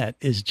even that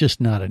is just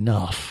not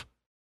enough.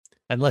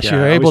 Unless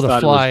you're able to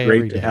fly it was great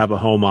every day. To have a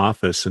home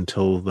office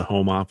until the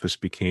home office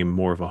became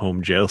more of a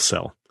home jail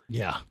cell.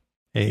 Yeah.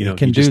 You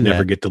just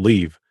never get to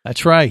leave.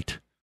 That's right.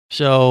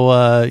 So,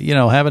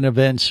 having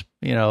events,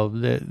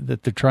 that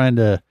they're trying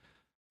to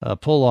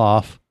pull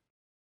off,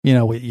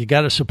 you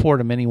got to support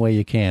them any way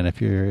you can.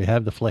 If you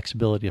have the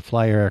flexibility to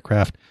fly your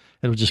aircraft,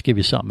 it'll just give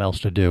you something else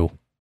to do,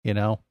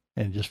 and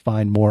just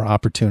find more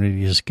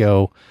opportunities to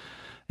go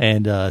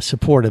and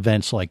support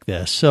events like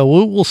this. So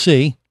we'll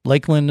see.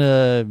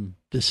 Lakeland,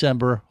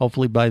 December.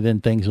 Hopefully by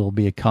then things will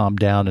be calmed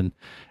down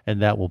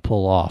and that will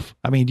pull off.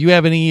 I mean, do you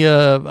have any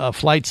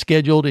flights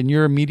scheduled in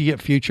your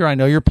immediate future? I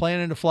know you're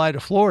planning to fly to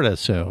Florida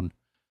soon,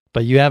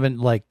 but you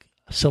haven't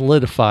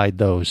solidified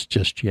those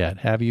just yet.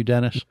 Have you,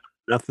 Dennis?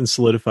 Nothing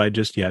solidified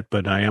just yet,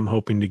 but I am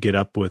hoping to get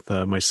up with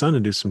my son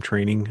and do some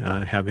training,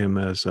 have him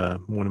as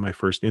one of my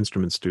first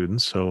instrument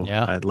students. So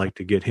I'd like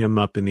to get him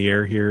up in the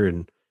air here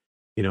and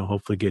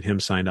hopefully get him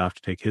signed off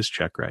to take his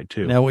check ride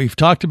too. Now, we've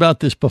talked about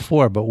this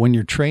before, but when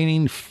you're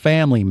training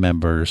family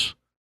members,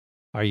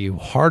 are you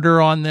harder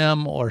on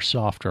them or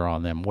softer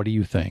on them? What do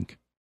you think?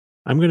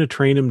 I'm going to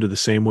train him to the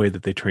same way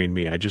that they train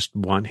me. I just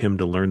want him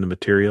to learn the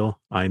material.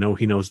 I know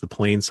he knows the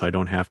plane, so I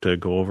don't have to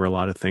go over a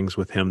lot of things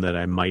with him that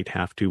I might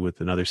have to with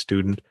another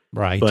student.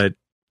 Right. But,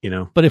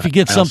 But if he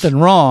gets something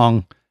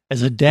wrong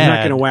as a dad... I'm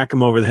not going to whack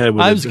him over the head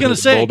with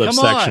a rolled-up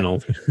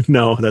sectional.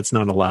 No, that's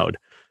not allowed.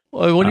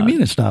 Well, what do you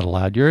mean it's not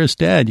allowed? You're his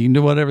dad. You can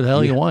do whatever the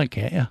hell you want,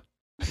 can't you?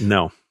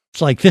 No.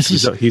 It's like, this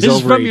is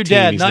from your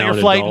dad, not your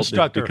flight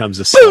instructor. It becomes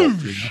assault.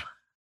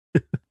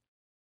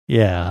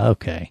 Yeah,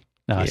 okay.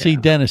 Now, see,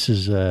 Dennis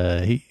is,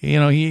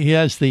 he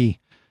has the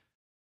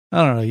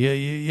I don't know.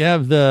 You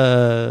have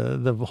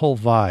the whole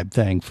vibe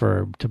thing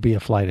to be a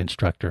flight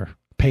instructor,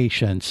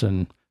 patience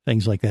and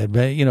things like that.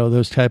 But,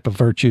 those type of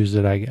virtues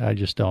that I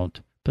just don't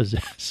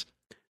possess.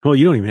 Well,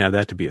 you don't even have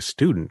that to be a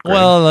student, Greg.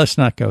 Well, let's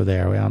not go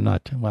there. I'm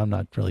not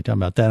really talking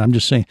about that. I'm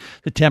just saying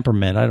the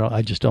temperament.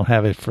 I just don't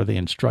have it for the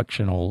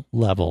instructional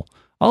level.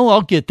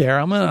 I'll get there.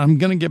 I'm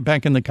going to get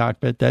back in the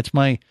cockpit. That's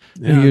my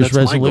New Year's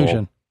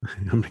resolution.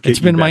 It's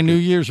been my New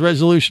Year's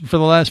resolution for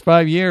the last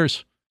 5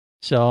 years.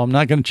 So I'm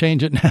not going to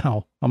change it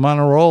now. I'm on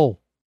a roll.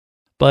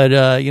 But,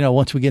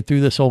 once we get through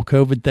this whole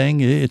COVID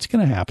thing, it's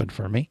going to happen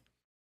for me.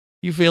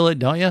 You feel it,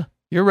 don't you?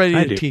 You're ready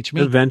to teach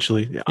me.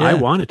 Eventually. Yeah. I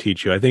want to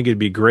teach you. I think it'd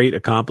be great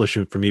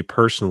accomplishment for me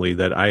personally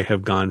that I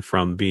have gone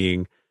from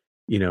being,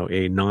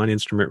 a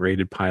non-instrument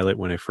rated pilot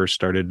when I first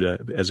started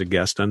as a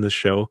guest on this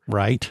show.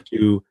 Right.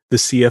 To the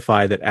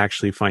CFI that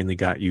actually finally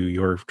got you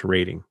your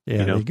rating.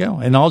 Yeah, there you go.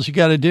 And all you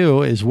got to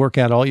do is work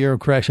out all your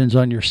corrections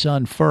on your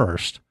son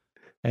first.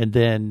 And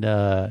then,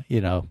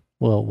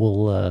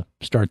 we'll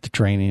start the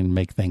training and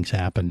make things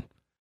happen.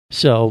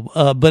 So,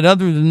 but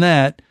other than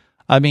that,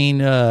 I mean,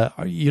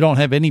 you don't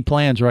have any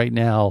plans right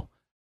now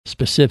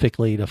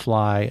specifically to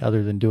fly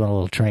other than doing a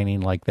little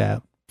training like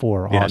that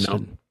for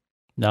Austin?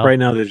 No. Right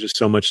now, there's just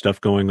so much stuff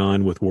going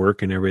on with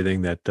work and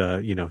everything that,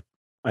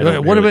 I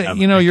don't what really about,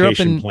 have you're up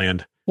in,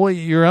 planned. Well,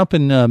 you're up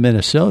in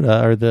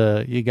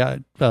Minnesota you got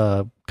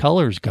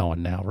colors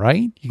going now,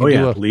 right? You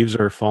can leaves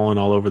are falling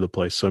all over the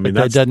place. So, I mean,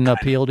 that doesn't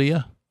appeal to you?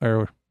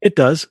 Or it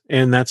does.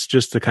 And that's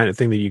just the kind of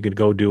thing that you could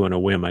go do on a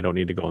whim. I don't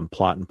need to go and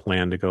plot and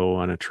plan to go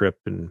on a trip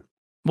and.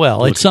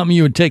 Well, it's something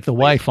you would take the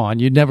wife on.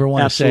 You'd never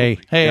want to say,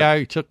 hey,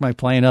 I took my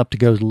plane up to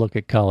go look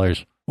at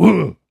colors.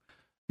 Woo!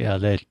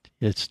 Yeah,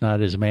 it's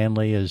not as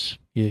manly as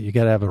you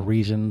got to have a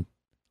reason.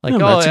 Like,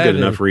 that's a good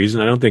enough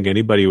reason. I don't think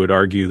anybody would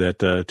argue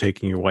that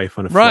taking your wife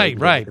on a flight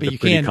but you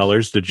can't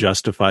colors to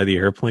justify the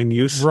airplane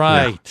use.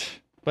 Right. Yeah.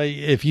 But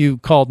if you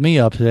called me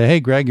up and said,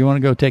 hey, Greg, you want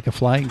to go take a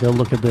flight and go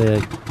look at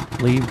the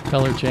leaf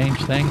color change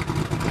thing?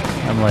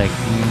 I'm like,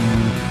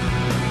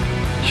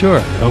 sure.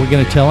 Are we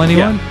going to tell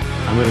anyone?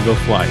 Yeah, I'm going to go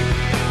fly.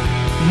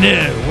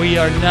 No, we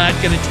are not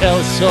going to tell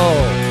a soul.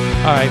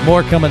 All right,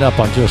 more coming up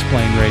on Just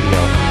Plain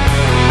Radio.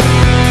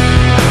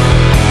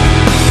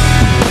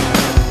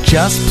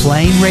 Just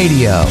Plain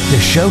Radio, the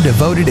show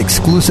devoted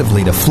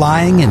exclusively to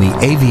flying and the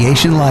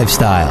aviation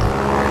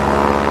lifestyle.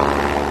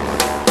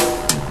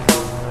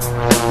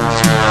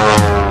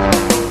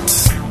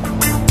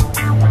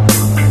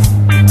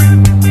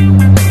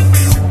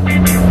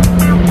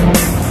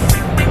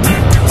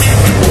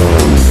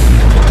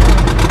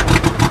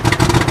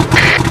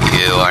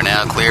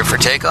 For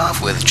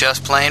takeoff with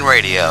Just Plain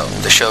Radio,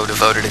 the show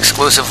devoted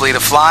exclusively to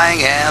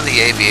flying and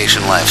the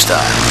aviation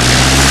lifestyle.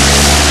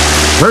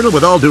 Colonel,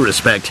 with all due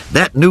respect,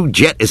 that new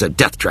jet is a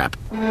death trap.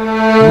 It's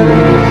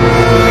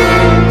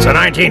the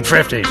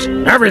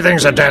 1950s.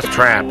 Everything's a death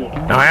trap.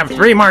 Now have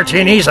 3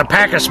 martinis, a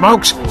pack of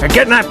smokes, and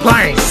get in that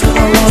plane. I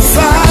wanna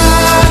fly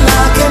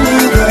like an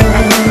eagle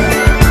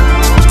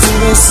to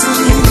the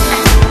sea.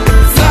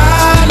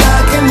 Fly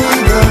like an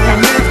eagle,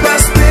 let my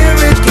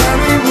spirit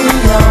carry me. I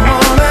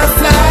wanna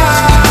fly.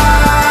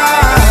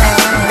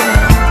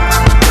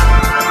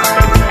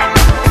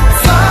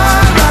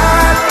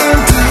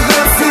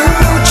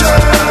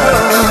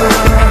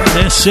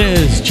 This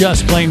is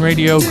Just Plain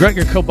Radio. Greg,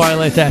 your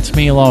co-pilot. That's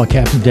me, along with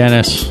Captain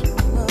Dennis.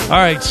 All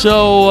right,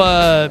 so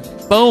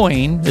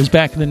Boeing is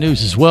back in the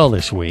news as well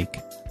this week.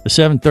 The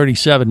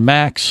 737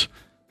 MAX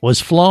was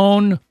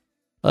flown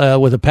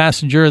with a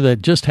passenger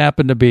that just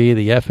happened to be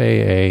the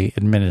FAA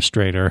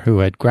administrator who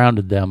had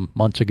grounded them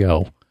months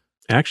ago.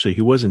 Actually,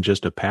 he wasn't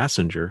just a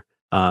passenger.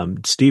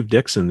 Steve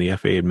Dixon, the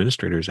FAA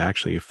administrator, is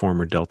actually a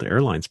former Delta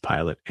Airlines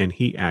pilot, and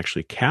he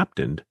actually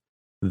captained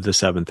the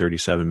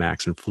 737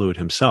 MAX and flew it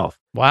himself.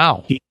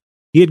 Wow.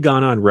 He had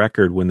gone on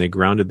record when they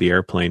grounded the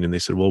airplane and they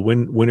said, well,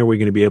 when are we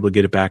going to be able to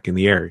get it back in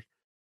the air?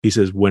 He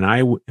says, when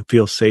I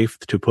feel safe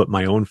to put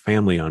my own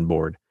family on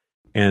board.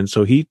 And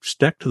so he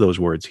stuck to those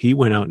words. He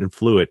went out and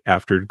flew it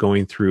after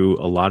going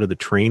through a lot of the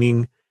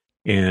training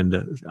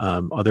and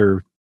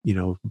other,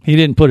 He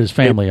didn't put his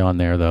family on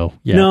there, though.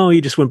 Yeah. No,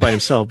 he just went by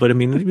himself. But I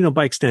mean,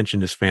 by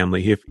extension, his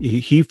family. If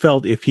he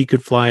felt if he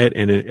could fly it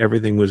and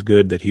everything was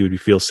good, that he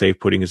would feel safe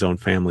putting his own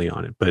family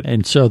on it.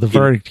 And so the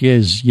verdict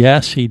is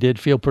yes, he did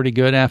feel pretty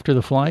good after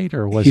the flight,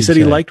 or was he said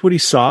he liked what he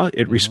saw.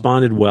 It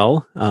responded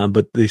well,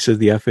 but they said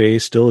the FAA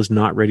still is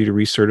not ready to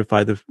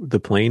recertify the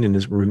plane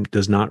and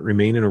does not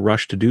remain in a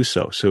rush to do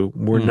so. So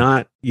we're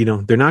not,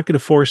 they're not going to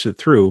force it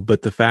through.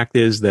 But the fact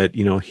is that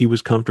he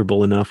was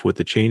comfortable enough with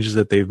the changes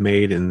that they've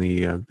made and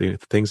the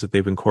things that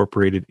they've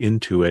incorporated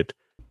into it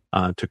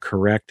to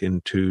correct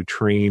and to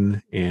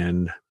train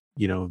and,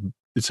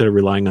 instead of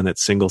relying on that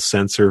single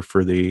sensor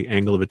for the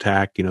angle of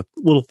attack,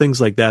 little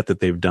things like that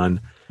they've done.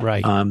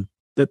 Right.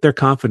 That they're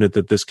confident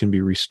that this can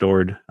be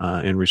restored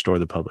and restore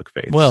the public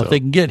faith. Well, if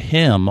they can get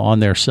him on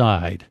their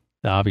side,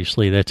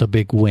 obviously that's a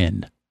big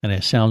win. And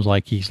it sounds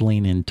like he's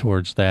leaning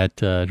towards that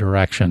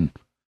direction.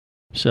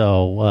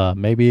 So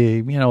maybe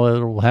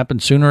it'll happen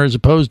sooner as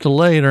opposed to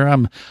later.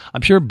 I'm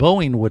sure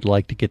Boeing would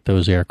like to get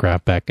those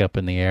aircraft back up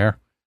in the air.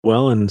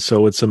 Well, and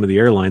so with some of the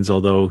airlines,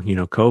 although,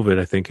 COVID,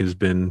 I think, has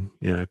been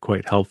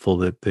quite helpful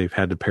that they've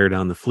had to pare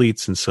down the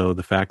fleets. And so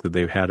the fact that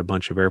they've had a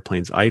bunch of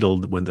airplanes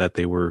idled when that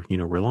they were,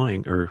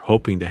 relying or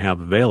hoping to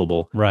have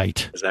available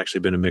right, has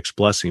actually been a mixed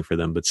blessing for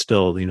them. But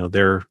still,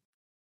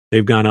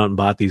 they've gone out and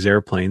bought these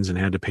airplanes and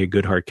had to pay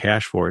good hard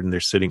cash for it. And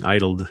they're sitting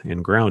idled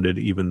and grounded,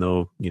 even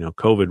though,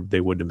 COVID, they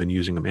wouldn't have been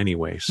using them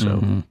anyway.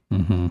 So,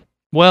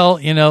 Well,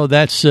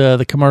 that's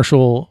the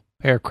commercial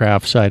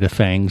aircraft side of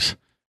things.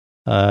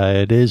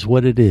 It is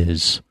what it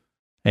is.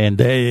 And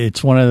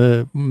it's one of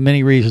the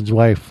many reasons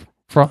why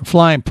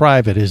flying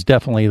private is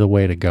definitely the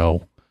way to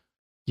go.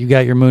 You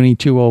got your Mooney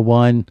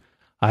 201.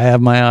 I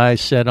have my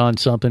eyes set on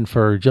something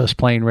for Just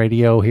Plain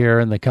Radio here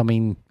in the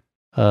coming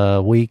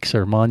weeks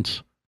or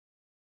months.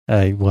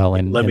 In my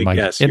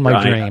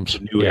dreams.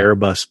 The new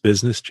Airbus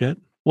business jet.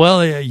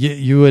 Well,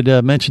 you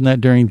had mentioned that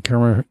during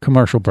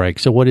commercial break.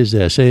 So what is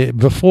this?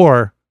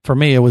 Before, for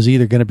me, it was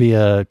either going to be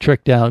a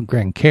tricked out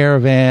Grand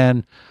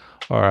Caravan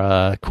or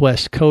a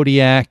Quest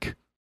Kodiak,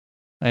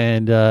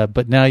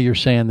 but now you're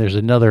saying there's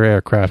another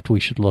aircraft we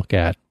should look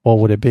at. What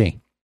would it be?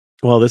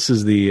 Well, this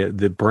is the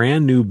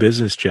brand new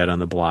business jet on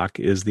the block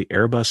is the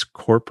Airbus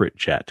corporate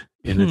jet,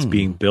 and it's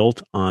being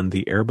built on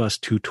the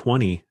Airbus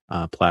 220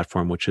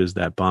 platform, which is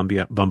that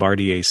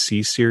Bombardier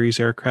C series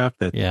aircraft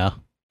that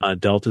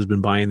Delta's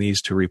been buying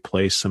these to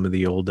replace some of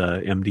the old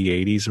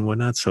MD-80s and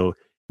whatnot. So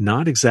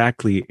not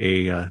exactly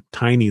a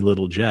tiny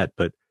little jet,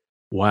 but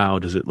wow,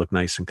 does it look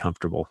nice and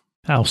comfortable.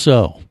 How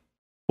so?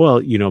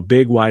 Well,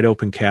 big, wide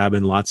open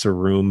cabin, lots of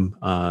room,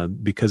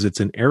 because it's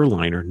an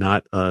airliner,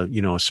 not a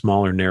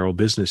smaller, narrow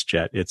business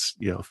jet. It's,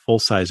 full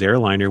size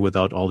airliner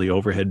without all the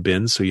overhead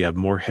bins. So you have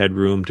more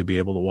headroom to be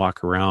able to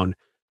walk around.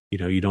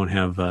 You don't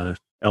have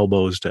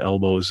elbows to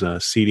elbows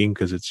seating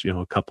because it's,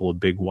 a couple of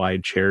big,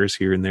 wide chairs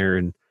here and there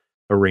and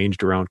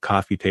arranged around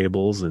coffee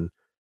tables. And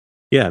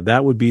yeah,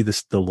 that would be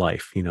the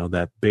life,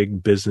 that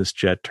big business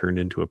jet turned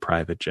into a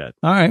private jet.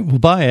 All right, we'll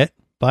buy it.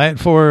 Buy it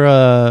for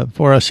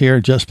us here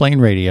at Just Plain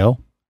Radio.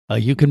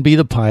 You can be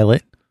the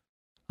pilot.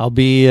 I'll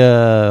be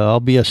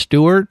a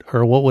steward,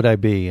 or what would I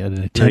be? An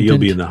attendant? Yeah, you'll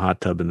be in the hot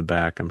tub in the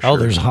back, I'm sure. Oh,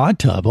 there's a hot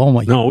tub. Oh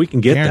my! No, we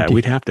can get that.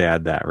 We'd have to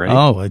add that, right?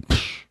 Oh,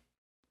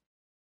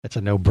 that's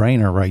a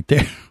no-brainer right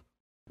there.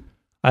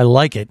 I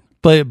like it,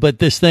 but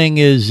this thing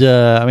is. Do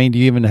you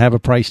even have a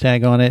price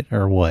tag on it,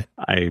 or what?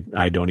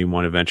 I don't even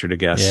want to venture to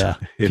guess. Yeah,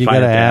 if I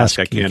have to ask,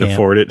 I can't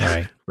afford it.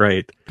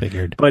 Right.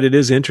 Figured. But it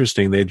is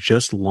interesting. They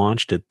just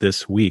launched it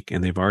this week,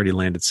 and they've already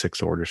landed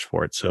 6 orders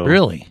for it. So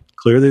really.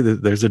 Clearly,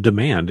 there's a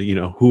demand.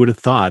 Who would have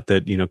thought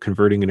that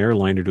converting an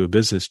airliner to a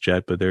business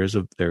jet? But there is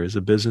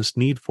a business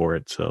need for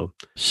it. So,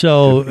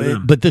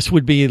 but this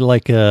would be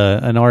like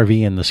an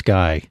RV in the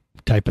sky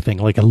type of thing,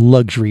 like a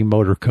luxury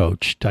motor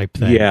coach type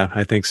thing. Yeah,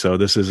 I think so.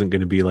 This isn't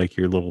going to be like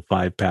your little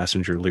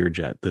 5-passenger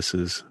Learjet. This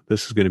is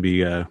going to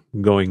be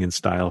going in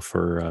style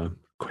for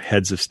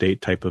heads of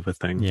state type of a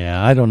thing.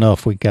 Yeah, I don't know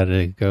if we got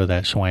to go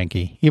that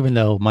swanky, even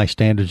though my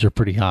standards are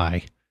pretty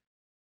high.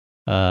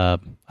 I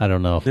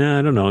don't know. Yeah,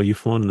 I don't know. You've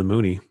flown in the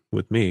Mooney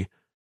with me.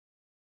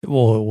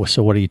 Well,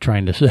 so what are you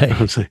trying to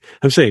say?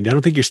 I'm saying I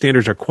don't think your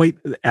standards are quite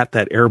at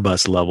that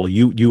Airbus level.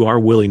 You are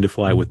willing to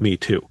fly with me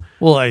too.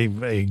 Well,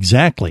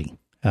 exactly.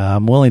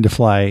 I'm willing to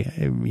fly,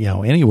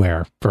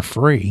 anywhere for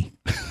free.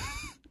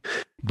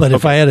 But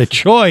if I had a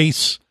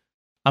choice,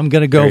 I'm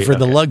going to go for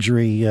the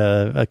luxury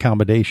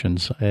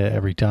accommodations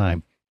every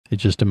time.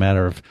 It's just a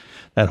matter of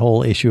that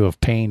whole issue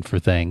of paying for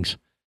things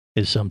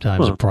is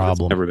sometimes a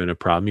problem. It's never been a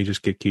problem. You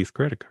just get Keith's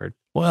credit card.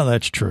 Well,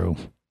 that's true.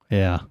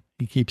 Yeah.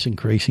 He keeps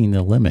increasing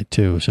the limit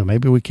too. So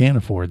maybe we can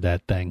afford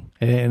that thing.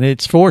 And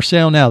it's for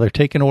sale now. They're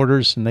taking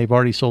orders and they've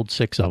already sold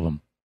 6 of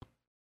them,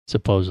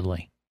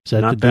 supposedly. Is that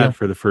not the bad deal?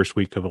 For the first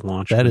week of a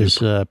launch? That is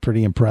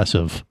pretty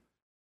impressive.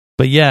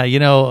 But yeah,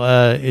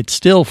 it's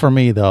still for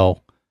me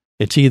though.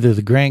 It's either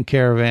the Grand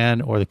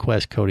Caravan or the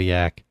Quest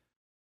Kodiak.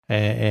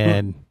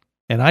 And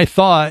I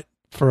thought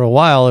for a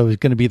while it was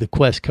going to be the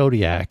Quest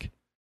Kodiak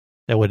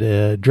that would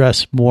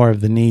address more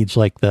of the needs,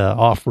 like the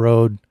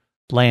off-road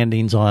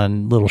landings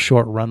on little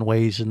short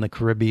runways in the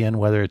Caribbean,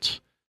 whether it's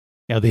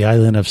the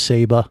island of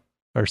Saba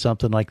or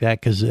something like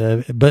that. Because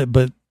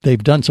but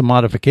they've done some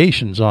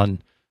modifications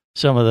on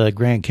some of the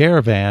Grand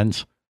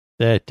Caravans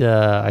that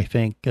I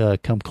think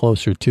come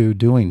closer to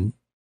doing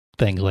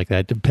things like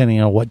that,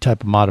 depending on what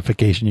type of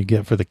modification you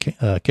get for the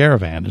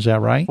Caravan. Is that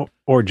right?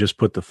 Or just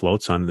put the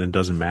floats on, then it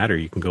doesn't matter.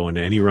 You can go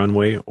into any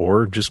runway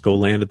or just go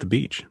land at the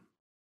beach.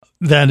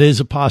 That is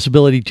a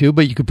possibility too,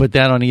 but you could put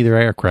that on either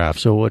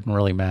aircraft, so it wouldn't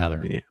really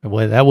matter. Yeah.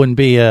 Well, that wouldn't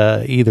be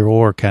a either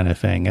or kind of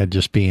thing. It'd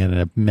just be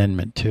an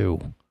amendment too.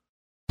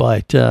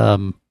 But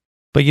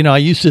I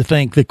used to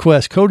think the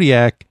Quest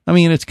Kodiak,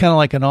 it's kind of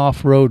like an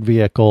off-road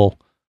vehicle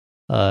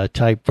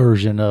type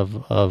version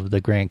of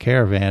the Grand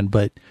Caravan.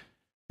 But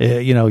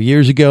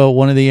years ago at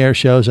one of the air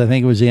shows, I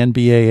think it was the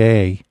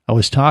NBAA, I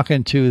was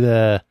talking to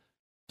the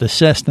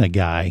Cessna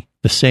guy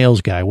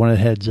sales guy, one of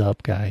the heads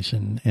up guys,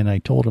 and I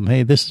told him,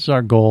 hey, this is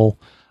our goal.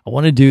 I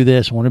want to do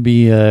this. I want to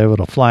be able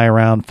to fly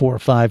around 4 or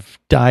 5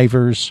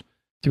 divers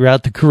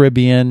throughout the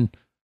Caribbean.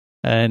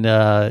 And,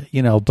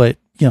 but,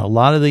 a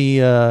lot of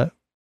the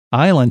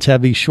islands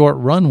have these short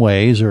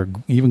runways or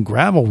even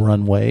gravel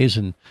runways.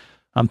 And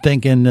I'm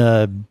thinking,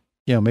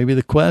 maybe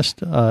the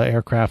Quest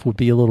aircraft would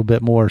be a little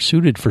bit more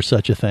suited for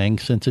such a thing,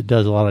 since it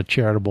does a lot of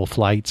charitable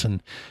flights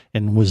and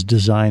was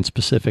designed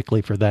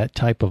specifically for that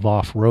type of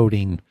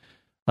off-roading,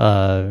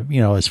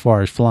 as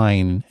far as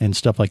flying and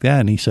stuff like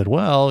that. And he said,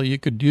 well, you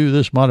could do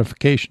this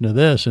modification to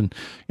this. And,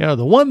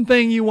 the one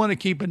thing you want to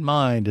keep in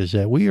mind is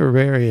that we are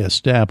very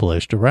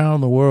established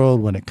around the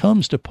world when it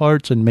comes to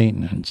parts and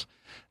maintenance.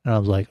 And I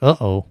was like,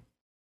 uh-oh.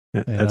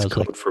 That's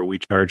code for we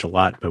charge a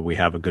lot, but we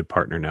have a good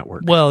partner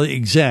network. Well,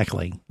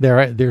 exactly.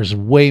 There's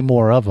way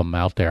more of them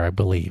out there, I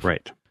believe.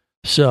 Right.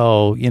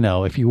 So,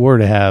 if you were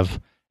to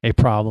have a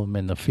problem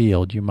in the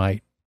field, you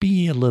might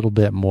be a little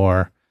bit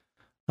more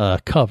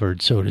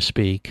covered, so to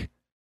speak,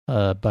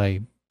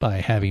 by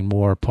having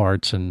more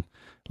parts and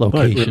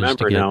locations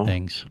to get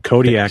things.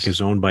 Kodiak fixed.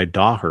 is owned by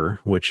Daher,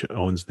 which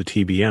owns the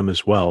TBM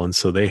as well, and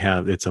so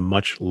it's a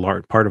much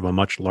part of a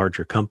much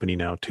larger company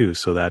now too.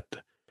 So that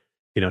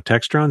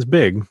Textron's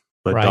big,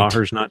 but right.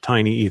 Daher's not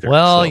tiny either.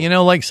 Well,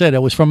 like I said,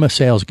 it was from a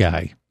sales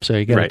guy, so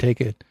you got to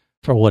take it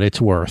for what it's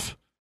worth.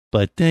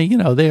 But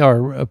they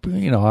are,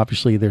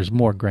 obviously there's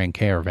more Grand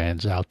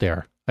Caravans out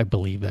there. I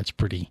believe that's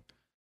pretty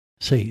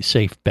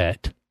safe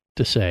bet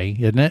to say,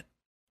 isn't it?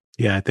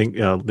 Yeah, I think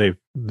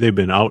they've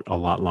been out a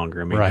lot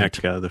longer. I mean, right. heck,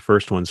 the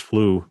first ones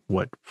flew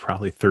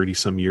probably 30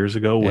 some years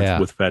ago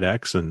with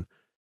FedEx, and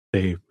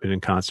they've been in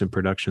constant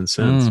production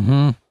since.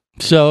 Mm-hmm.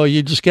 So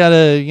you just got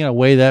to,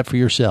 weigh that for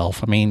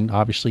yourself. I mean,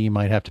 obviously you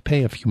might have to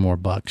pay a few more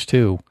bucks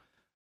too.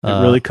 It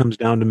really comes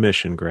down to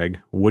mission, Greg.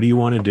 What do you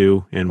want to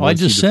do? And I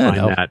just said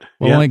that.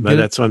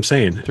 That's what I'm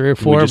saying. 3 or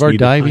 4 of our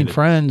diving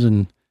friends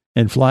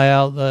and fly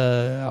out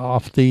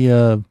off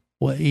the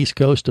east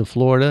coast of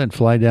Florida and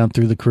fly down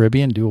through the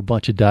Caribbean, do a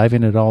bunch of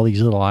diving at all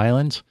these little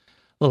island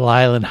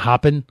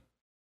hopping,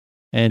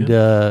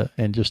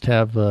 and just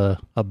have a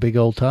big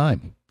old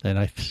time. And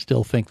I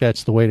still think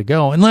that's the way to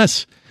go,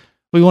 unless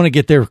we want to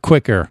get there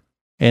quicker,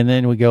 and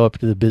then we go up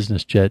to the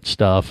business jet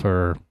stuff,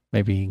 or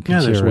maybe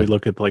consider we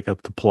look at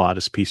up the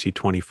Pilatus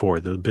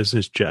PC-24, the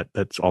business jet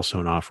that's also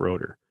an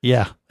off-roader.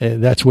 Yeah,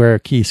 that's where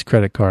Keith's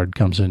credit card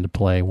comes into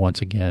play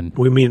once again.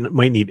 We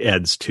might need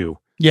Ed's too.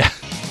 Yeah,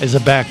 as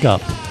a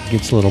backup.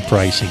 Gets a little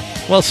pricey.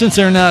 Well, since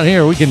they're not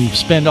here, we can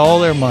spend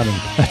all their money.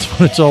 That's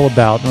what it's all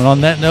about. And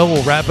on that note,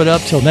 we'll wrap it up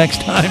till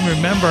next time.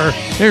 Remember,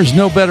 there's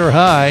no better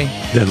high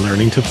than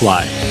learning to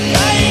fly.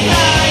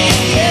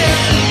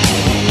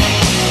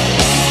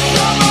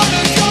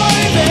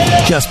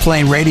 Just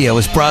Plain Radio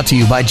is brought to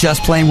you by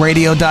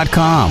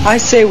JustPlainRadio.com. I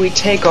say we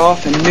take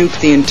off and nuke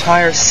the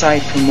entire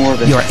site from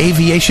orbit. Your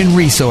aviation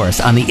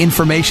resource on the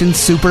information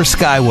super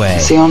skyway.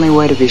 It's the only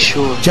way to be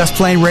sure. Just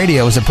Plain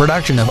Radio is a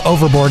production of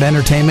Overboard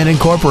Entertainment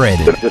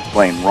Incorporated. It's just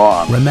plain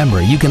wrong.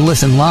 Remember, you can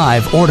listen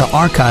live or to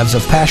archives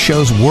of past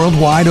shows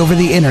worldwide over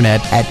the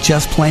internet at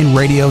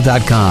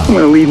JustPlainRadio.com. I'm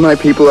going to leave my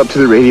people up to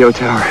the radio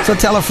tower. So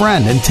tell a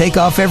friend and take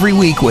off every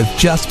week with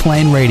Just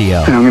Plain Radio.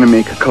 And I'm going to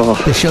make a call.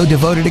 The show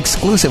devoted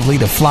exclusively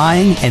to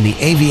flying and the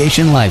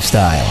aviation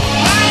lifestyle.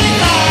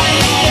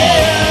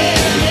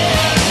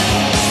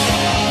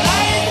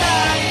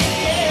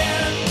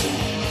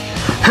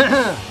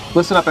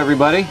 Listen up,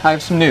 everybody. I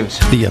have some news.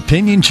 The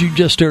opinions you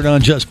just heard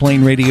on Just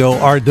Plain Radio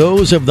are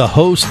those of the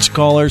hosts,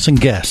 callers, and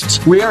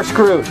guests. We are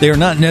screwed. They are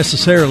not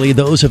necessarily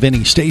those of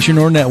any station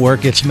or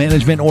network, its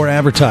management, or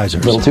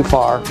advertisers. A little too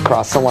far.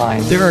 Cross the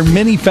line. There are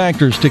many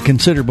factors to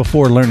consider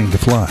before learning to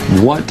fly.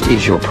 What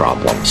is your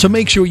problem? So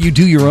make sure you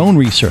do your own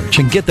research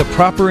and get the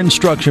proper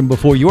instruction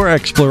before your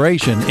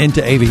exploration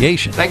into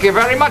aviation. Thank you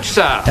very much,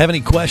 sir. Have any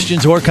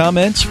questions or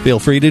comments? Feel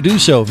free to do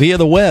so via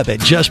the web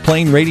at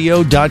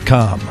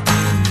justplainradio.com.